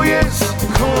դու ես,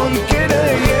 քո ընկերը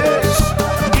ես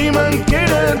Իմ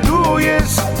ընկերը դու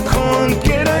ես, քո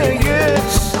ընկերը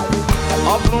ես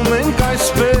Ապրում ենք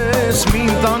այսպես մի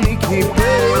ընտանիքի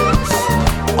պես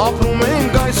Ապրում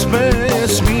ենք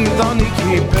այսպես մի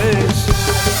ընտանիքի պես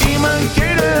Իմ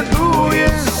ընկերը դու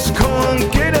ես, քո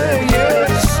ընկերը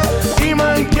ես Իմ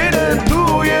ընկերը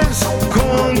դու ես, քո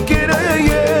ընկերը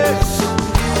ես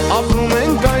Ապրում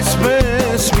ենք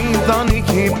այսպես մի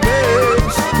ընտանիքի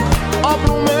պես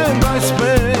Ապրում ենք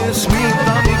այսպես մի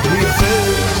ընտանիքի պես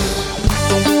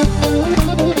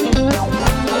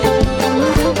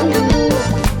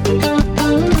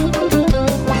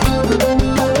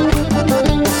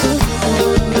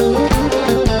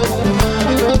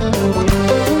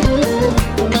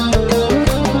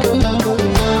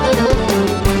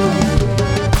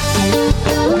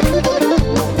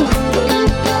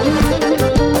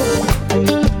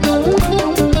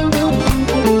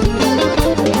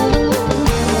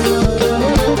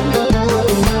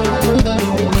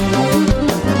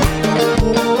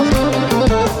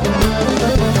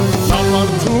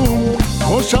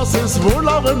Չասես որ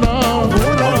լավն ա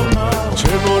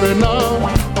Չէ որ նա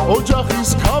օջախիս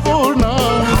քավորն ա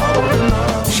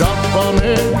Շատ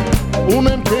բաներ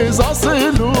ունեմ քեզ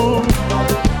ասելու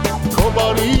Քո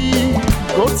բարի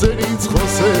գործերից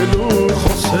խոսելու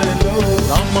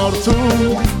Նա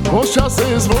մարդու ոչ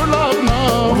չասես որ լավն ա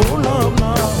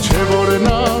Չէ որ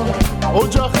նա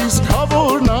օջախիս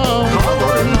քավորն ա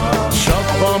Շատ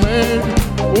բաներ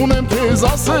ունեմ քեզ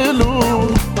ասելու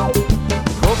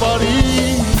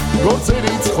Բարի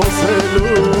գործերից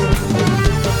խոսելու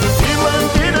Իմ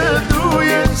ընկերը դու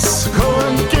ես, քո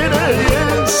ընկերը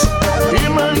ես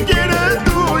Իմ ընկերը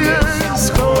դու ես,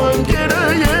 քո ընկերը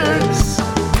ես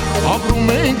Ապրում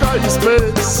ենք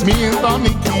այսպես մի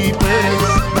ընտանիքի պես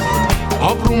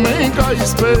Ապրում ենք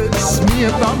այսպես մի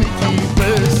ընտանիքի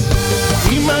պես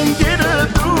Իմ ընկերը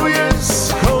դու ես,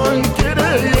 քո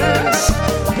ընկերը ես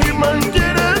Իմ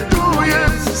ընկերը դու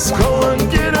ես, քո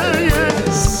ընկերը ես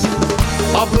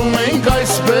Ապրում ենք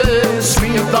այսպես մի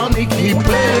ընտանիքի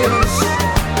պես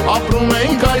Ապրում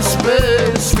ենք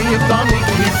այսպես մի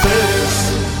ընտանիքի պես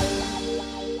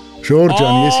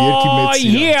Ժորջան, ես երկի մեծ Oh,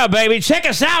 yeah, baby. Check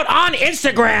us out on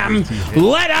Instagram.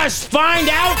 Let us find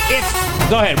out if...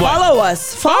 Go ahead. What? Follow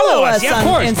us. Follow us Yeah, of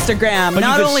on course. Instagram. But you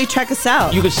Not can only check us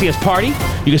out. You can see us party.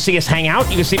 You can see us hang out.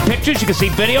 You can see pictures. You can see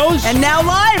videos. And now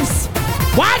lives.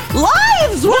 What?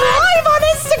 Lives. We're live on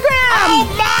Instagram.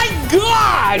 Oh, my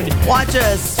God. Watch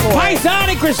us. Paisan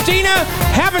and Christina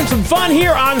having some fun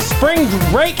here on spring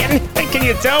break. And can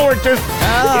you tell we're just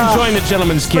enjoying the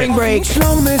gentleman's kid? Spring break.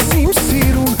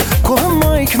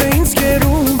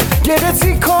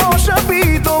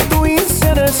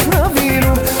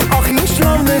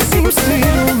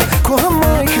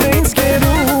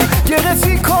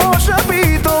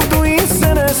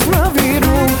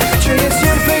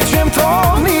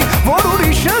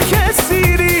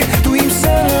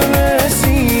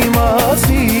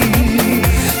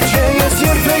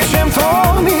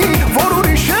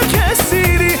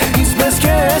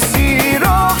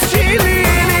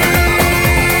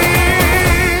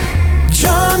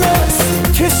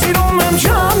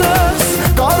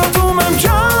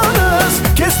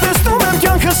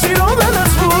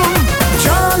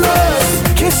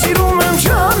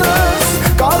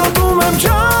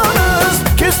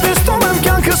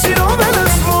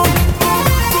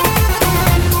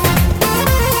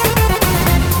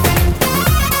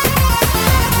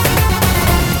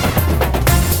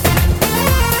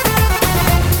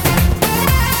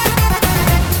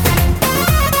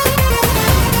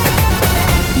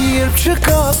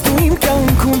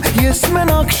 Ես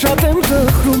մենակ շատ եմ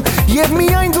տխրում Եվ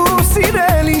միայն դու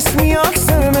սիրելիս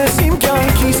միակսն ես իմ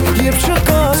կյանքիս Եվ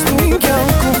չկաս դու իմ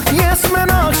կյանքում Ես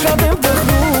մենակ շատ եմ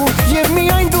տխրում Եվ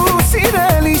միայն դու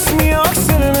սիրելիս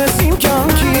միակսն ես իմ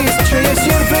կյանքիս Չէ ես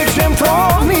երբեք չեմ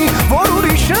թողնի Որ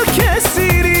ուրիշը քեզ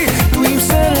սիրի Դու իմ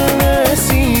սերն ես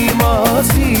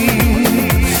իմացի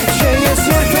Չէ ես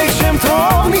երբեք չեմ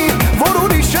թողնի Որ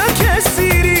ուրիշը քեզ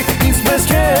սիրի Ինձպես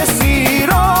քեզ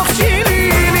սիրող չի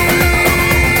լինի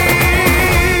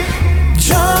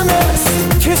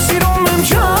Քեզ սիրում եմ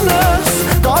ջանս,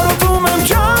 կարոտում եմ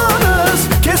ջանս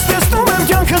Քեզ տեսնում եմ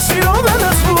կյանքը սիրով է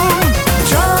լսվում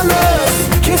Ջանս,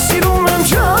 քեզ սիրում եմ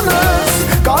ջանս,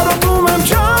 կարոտում եմ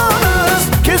ջանս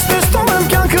Քեզ տեսնում եմ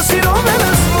կյանքը սիրով է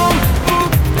լսվում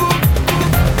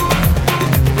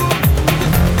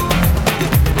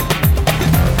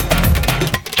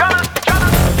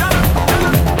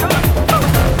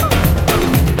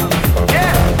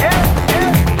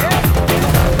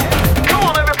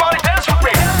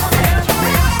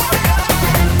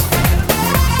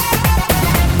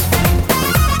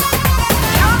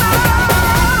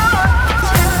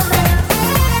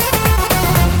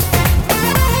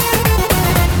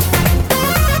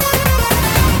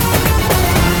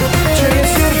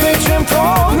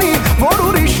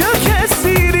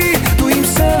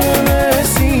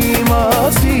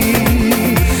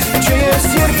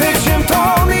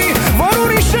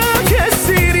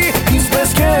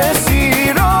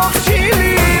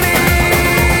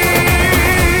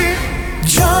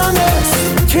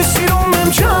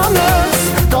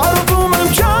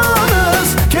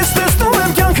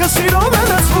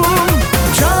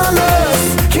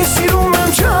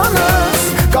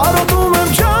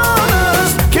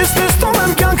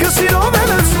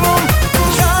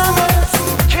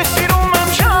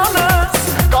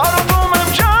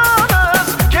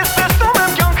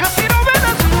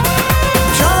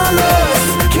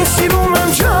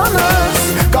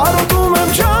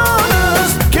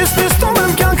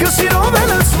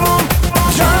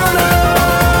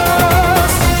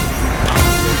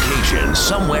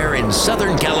Somewhere in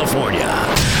Southern California,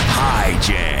 High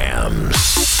Jams.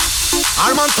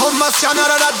 Armand Thomasyan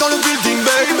Ararat dans le building,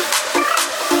 babe.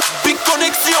 Big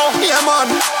connexion, yeah man.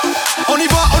 On y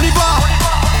va, on y va.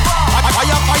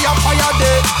 Fire, fire, fire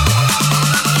day.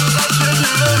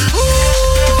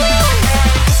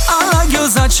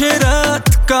 Ագյոզաչերատ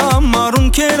կամարում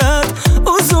կերատ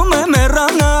Ուզում եմ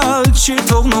էրանալ չի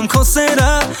թողնում քո սերը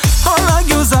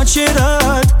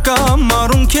Ագյոզաչերատ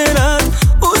կամարում կերատ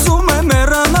Ուզում եմ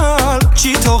էրանալ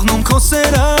չի թողնում քո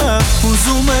սերը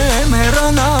Ուզում եմ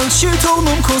էրանալ չի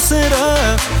թողնում քո սերը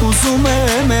Ուզում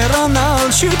եմ էրանալ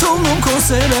չի թողնում քո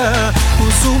սերը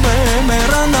Ուզում եմ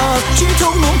էրանալ չի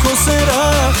թողնում քո սերը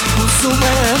Ուզում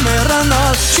եմ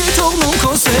էրանալ չի թողնում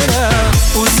քո սերը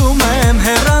Ուզում եմ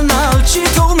հեռանալ չի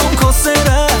թողնում քո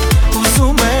սերը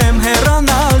Ուզում եմ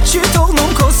հեռանալ չի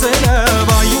թողնում քո սերը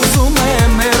Վայ ուզում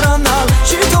եմ հեռանալ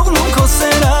չի թողնում քո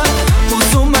սերը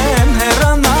Ուզում եմ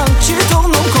հեռանալ չի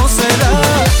թողնում քո սերը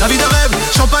La vie de rêve,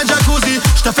 champagne jacuzzi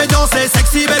Je te fais danser,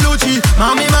 sexy Bellucci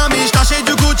Mami, mami, je t'achète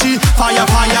du Gucci Fire,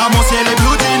 fire, mon ciel est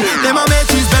blue jean T'es ma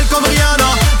métisse, belle comme Rihanna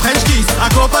French kiss, à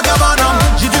Copacabana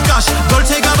J'ai du cash,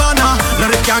 Dolce Gabbana Le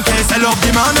rêve Կանանք ես ելով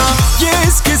դիմանա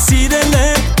Ես կեզ սիրել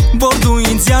եմ որ դու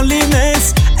ինձ յալ լինես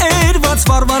Երված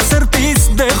վարվար սրտից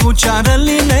դեղ ու չարը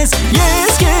լինես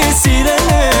Ես կեզ սիրել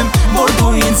եմ որ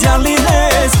դու ինձ յալ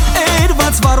լինես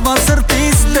Երված վարվար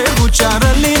սրտից դեղ ու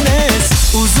չարը լինես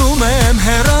Ուզում եմ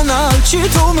հեռանալ չի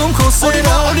թողնում քո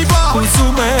սերը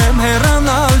Ուզում եմ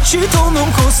հեռանալ չի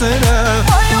թողնում քո սերը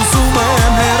Ուզում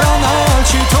եմ հեռանալ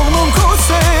չի թողնում քո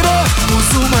սերը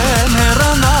Ուզում եմ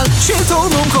հեռանալ չի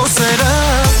թողնում քո սերը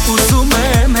Ուզում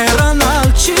եմ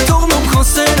հեռանալ չի թողնում քո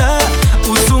սերը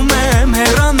Ուզում եմ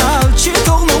հեռանալ չի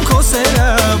թողնում քո սերը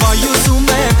Վայ ուզում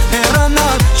եմ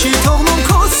հեռանալ չի թողնում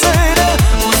քո սերը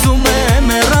Ուզում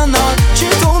եմ հեռանալ չի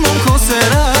թողնում քո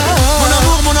սերը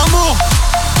Mon amour,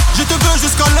 je te veux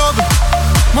jusqu'à l'aube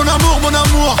Mon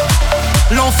amour,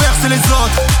 l'enfer c'est les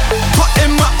autres Toi et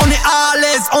moi on est à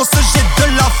l'aise, on se jette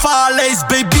de la falaise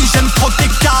Baby j'aime trop tes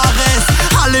caresses,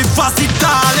 allez vas-y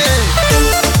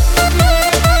t'allez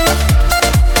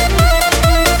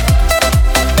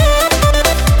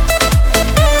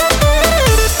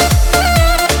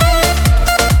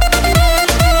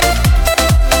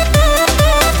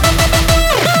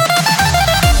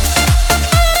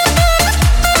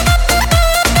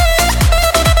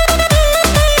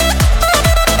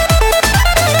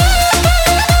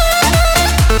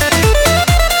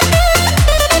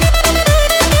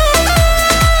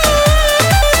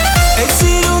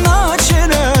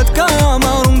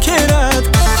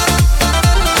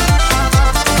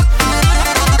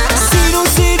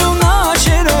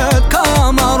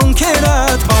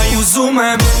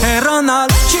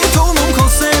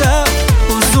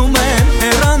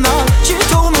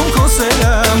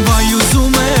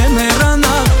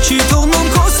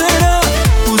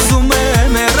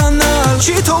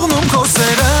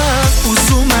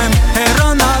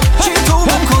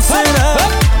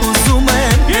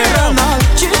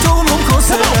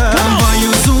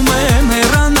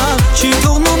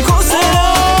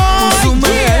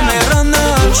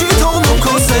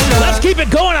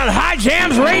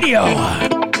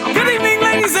Good evening,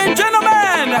 ladies and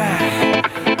gentlemen.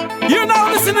 You're now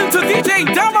listening to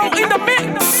DJ Damo in the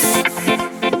mix.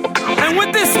 And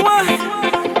with this one,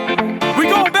 we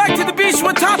go back to the beach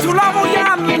with Tatu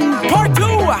Lavoyan, part 2.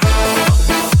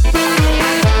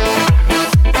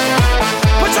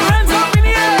 Put your hands up in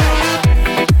the air.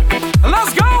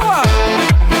 Let's go.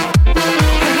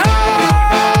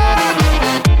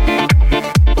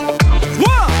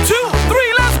 1, 2,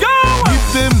 3, let's go.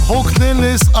 Հոգնել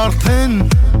ես արդեն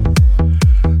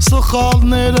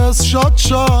Սխալներս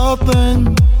շատ են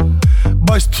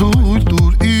Բայց թույլ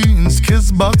դուր ինձ քեզ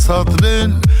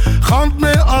բացատրել Խանդն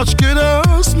է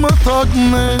աչքերս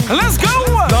մթագնել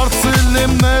Դարձել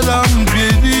եմ նրան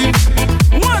գերի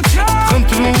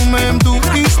Խնդրում եմ դու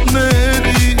ինձ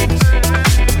ներիր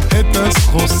Հետս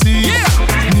խոսի,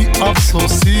 մի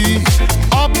ափսոսի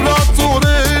Ապրած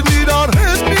օրեր իրար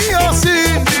հետ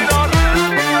միասին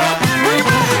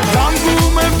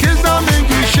Դանգում եմ քեզ ամեն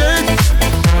գիշեր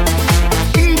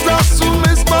Ինձ ասում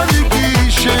ես բարի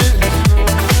գիշեր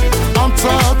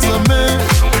Անցածը մեր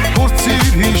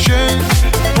փորձիր հիշեր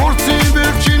Փորձիր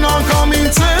վերջին անգամ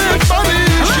ինձ հետ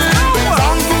բարիշեր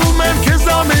Դանգում եմ քեզ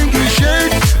ամեն գիշեր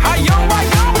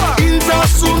Ինձ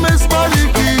ասում ես բարի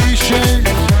գիշեր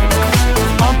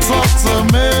Անցածը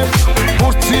մեր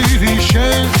փորձիր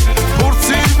հիշեր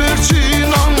Փորձիր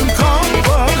վերջին անգամ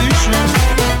բարիշեր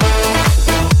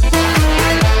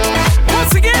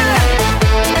Once again,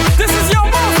 this is your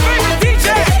most favorite DJ.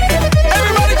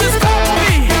 Everybody just call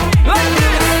me like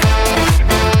this.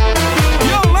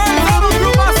 Yo, lines out of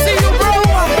room, I see you, bro.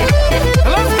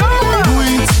 Let's go. Դու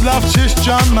ինձ լավ չես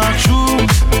ճանաչում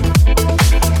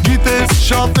Գիտես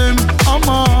շատ եմ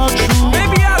ամաչում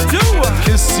Baby, I do.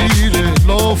 Քեզ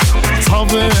սիրելով ցավ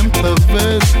եմ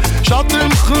տվել Շատ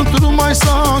եմ խնդրում այս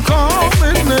անգամ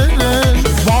ներել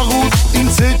Վաղուց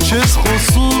ինձ հետ չես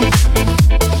խոսում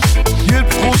Երբ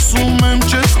խոսում եմ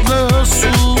չես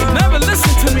լսում Never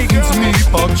listen to me, girl. Ինձ մի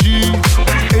պատժի,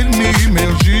 էլ մի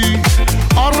մերժի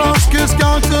Առանց քեզ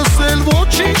կյանքս էլ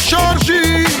ոչինչ շարժի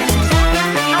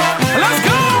Let's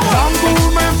go.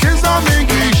 Դանգում եմ քեզ ամեն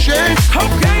գիշեր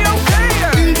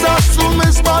Ինձ ասում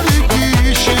ես բարի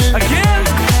գիշեր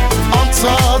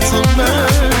Անցածը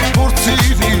մեր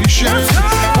փորձիր հիշեր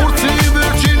Փորձի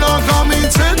վերջին անգամ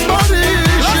ինձ հետ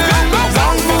բարիշեր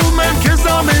Դանգում եմ քեզ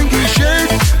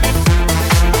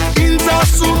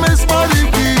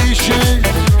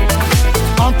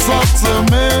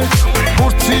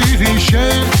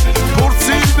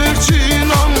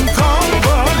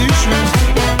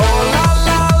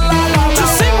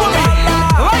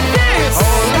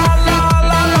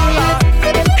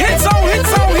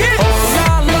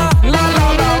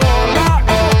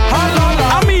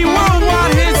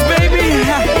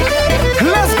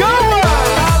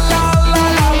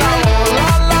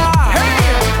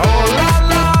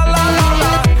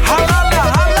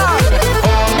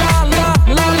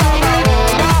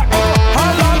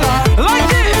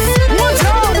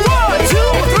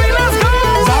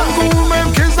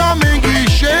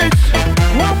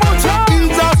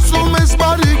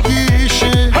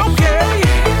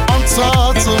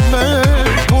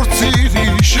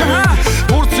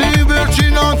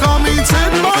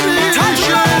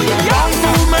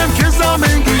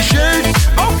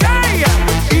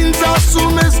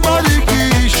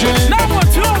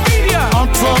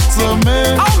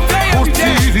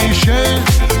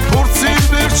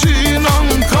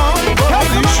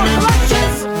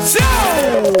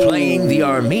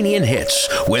Armenian hits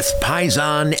with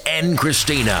Paisan and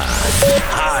Christina.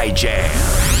 High Jam.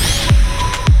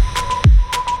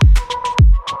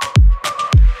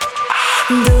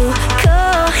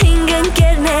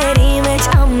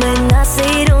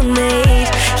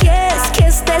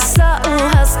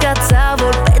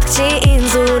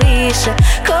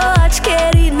 Քո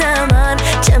աչքերի նման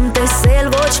չեմ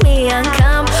տեսել ոչ մի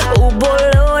անգամ ու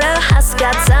բոլորը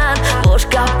հասկացան որ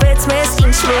կապեց մեզ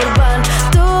ինչ-որ բան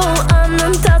դու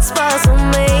անընդհատ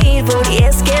սպասում էիր որ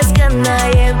ես քեզ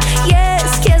կնայեմ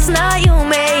ես քեզ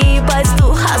նայում էի բայց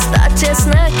դու հաստատ չես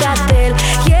նկատել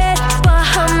երբ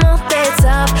պահը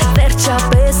մոտեցավ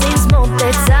վերջապես ինձ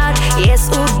մոտեցար ես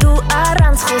ու դու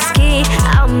առանց խոսքի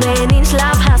ամեն ինչ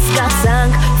լավ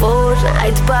հասկացանք որ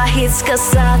այդ պահից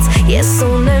սկսած ես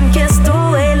ունեմ քեզ դու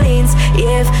էլ ինձ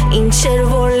եւ ինչ էր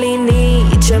որ լինի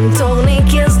չեմ թողնի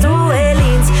քեզ դու էլ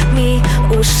ինձ մի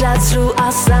ուշացրու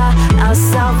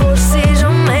ասա որ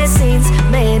սիրում ես ինձ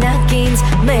մենակ ինձ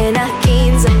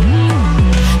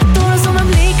դու ուզում եմ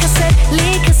լիքը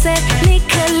սեր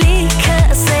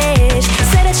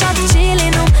սերը շատ չի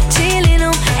լինում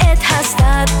էդ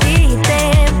հաստատ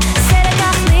գիտեմ սերը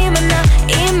գախնի մնա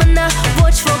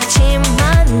ոչ ոք չի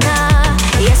մանա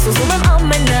ես ուզում եմ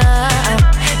ամենա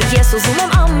Ես ուզում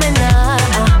եմ ամենա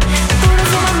Դու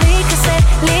ուզում եմ լիքը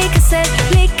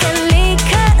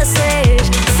սեր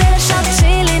Սերը շատ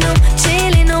չի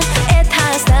լինում Էդ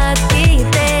հաստատ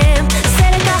գիտեմ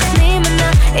Սերը գախնի մնա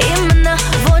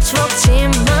Ոչ ոք չի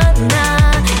մնա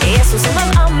Ես ուզում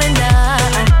եմ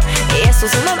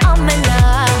ամենա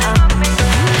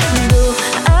Դու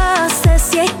ասես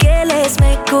եկել ես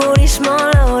մեկ ուրիշ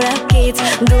մոլորակից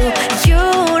Դու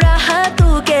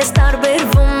յուրահատուկ ես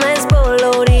տարբերվում ես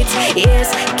բոլորից Ես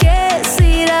քեզ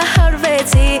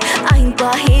սիրահարվեցի այն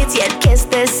պահից երբ քեզ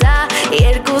տեսա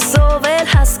երկուսով էլ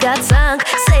հասկացանք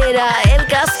սերա էլ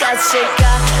կասկած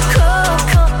չկա Քո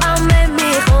ամեն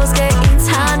մի խոսքը ինձ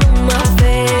հանում է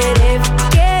վերև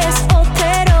Ես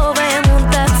օդերով եմ ու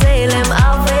մտածել եմ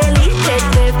ավելի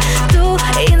թեթև Դու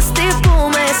ինձ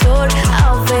ստիպում ես որ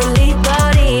ավելի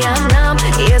բարի անամ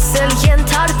Ես էլ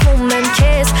ենթարկվում եմ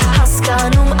քեզ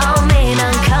հասկանում ամեն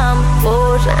անգամ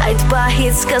որ այդ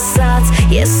պահից սկսած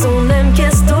ես ունեմ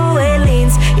քեզ դու էլ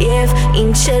ինձ եւ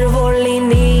ինչ էր որ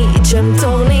լինի չեմ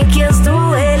թողնի քեզ դու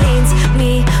էլ ինձ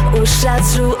մի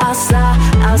ուշացրու ասա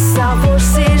որ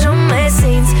սիրում ես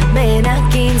ինձ մենակ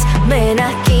ինձ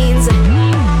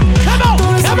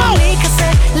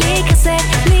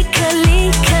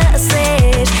Լիքը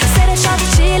սեր Սերը շատ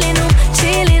չի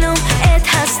լինում Էդ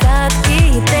հաստատ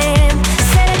գիտեմ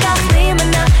Սերը գախնի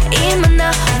մնա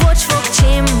Ոչ ոք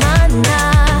չի մանա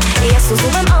Ես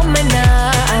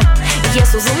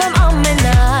ուզում եմ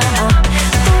ամենա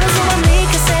Դու ուզում եմ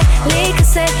լիքը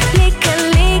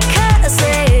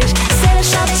սեր Սերը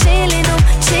շատ չի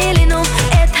լինում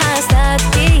Էդ հաստատ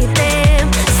գիտեմ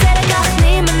Սերը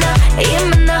գախնի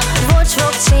մնա Ոչ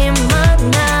ոք չի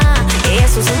մանա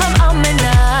Ես ուզում եմ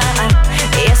ամենա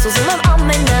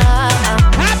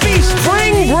Happy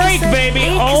spring break,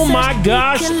 baby! Oh my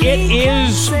gosh, it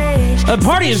is. The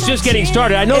party is just getting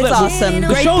started. I know it's that awesome.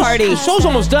 Great party. The show's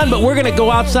almost done, but we're gonna go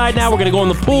outside now. We're gonna go in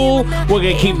the pool. We're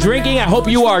gonna keep drinking. I hope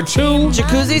you are too.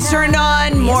 Jacuzzi's turned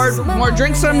on. More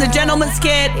drinks from the gentleman's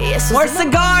kit. More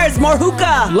cigars. More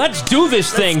hookah. Let's do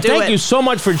this thing. Thank you so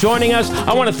much for joining us.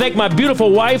 I want to thank my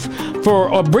beautiful wife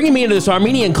for bringing me into this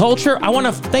Armenian culture. I want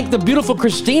to thank the beautiful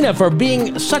Christina for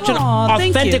being such an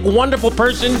authentic, wonderful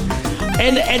person.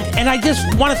 And I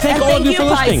just want to thank all of you for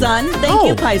listening. Thank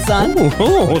you, Paisan.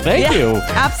 Oh, thank you.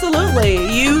 Absolutely.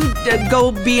 You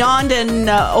go beyond and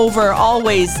over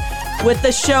always with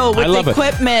the show, with the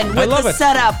equipment, with the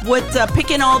setup, with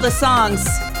picking all the songs.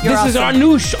 You're this awesome.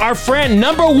 is our friend,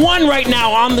 number 1 right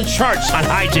now on the charts on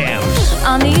High Jams.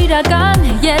 Անիրական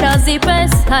երազի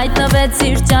պես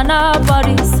հայտնվեցիր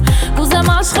ճանապարհիս Կուզեմ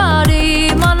աշխարհի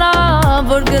իմանա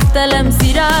որ գտել եմ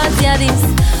սիրած յարիս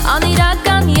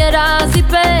Անիրական երազի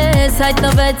պես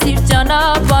հայտնվեցիր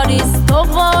ճանապարհիս Թող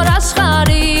որ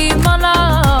աշխարհի իմանա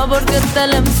որ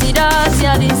գտել եմ սիրած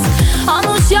յարիս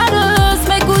Անուշ յարս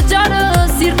մեկ ու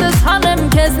ջարս սիրտս հանեմ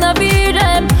քեզ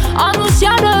նվիրեմ Անուշ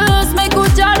յարս մեկ ու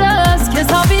ջարս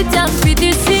քեզ հավիտյան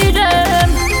պիտի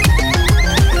սիրեմ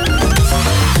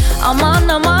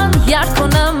Aman yar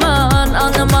konaman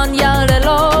Anaman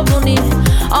yarelov uni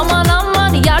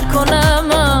Aman yar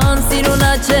konaman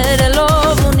Siruna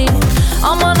cherelov uni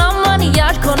Aman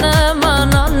yar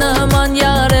konaman Anaman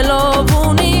yarelov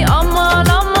uni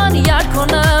Aman yar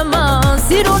konaman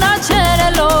Siruna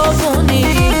cherelov uni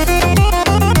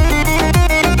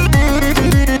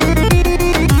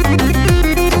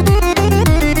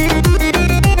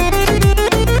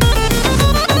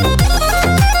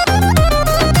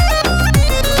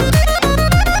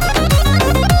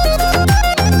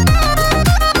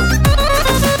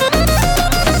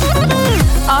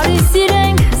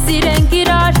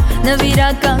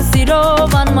նվիրական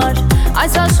սիրով անմար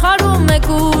Այս աշխարհում մեկ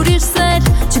ուրիշ սեր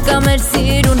չկա մեր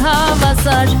սիրուն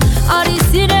հավասար Արի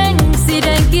սիրենք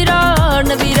իրար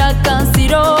նվիրական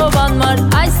սիրով անմար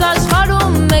Այս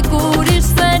աշխարհում մեկ ուրիշ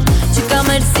սեր չկա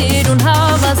մեր սիրուն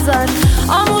հավասար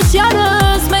Ամուշ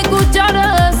յարս մեկ ու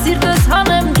ճարս սիրտս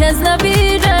հանեմ քեզ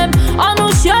նվիրեմ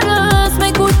Անուշ յարս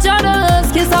մեկ ու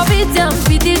ճարս քեզ հավիտյան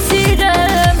պիտի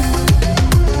սիրեմ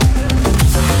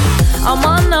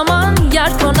Aman aman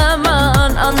yar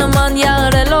konaman Anaman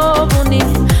yarelov uni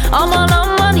Aman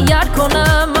aman yar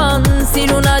konaman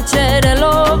Siruna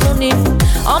çerelov uni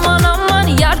Aman aman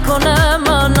yar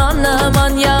konaman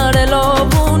Anaman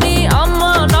yarelov uni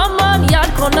Aman aman yar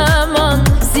konaman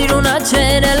Siruna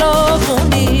çerelov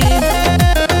uni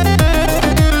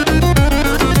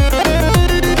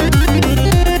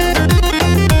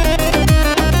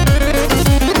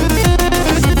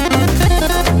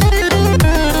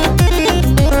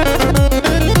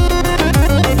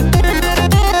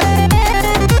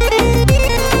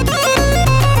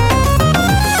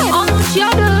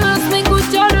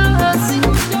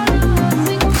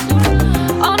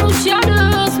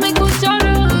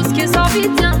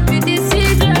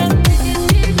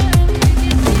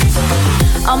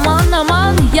Aman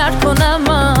aman yar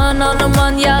konaman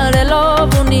Anaman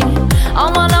yarelov uni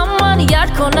Aman aman yar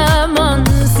konaman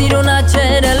Siruna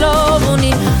çerelov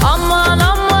uni Aman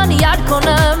aman yar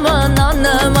konaman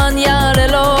Anaman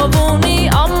yarelov uni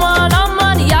Aman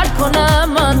aman yar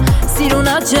konaman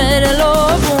Siruna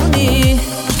çerelov uni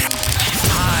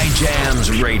High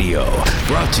Jams Radio,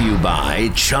 brought to you by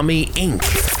Chummy Inc.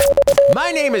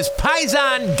 My name is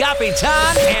Paisan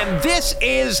Gapitan, and this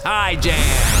is High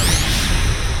Jams.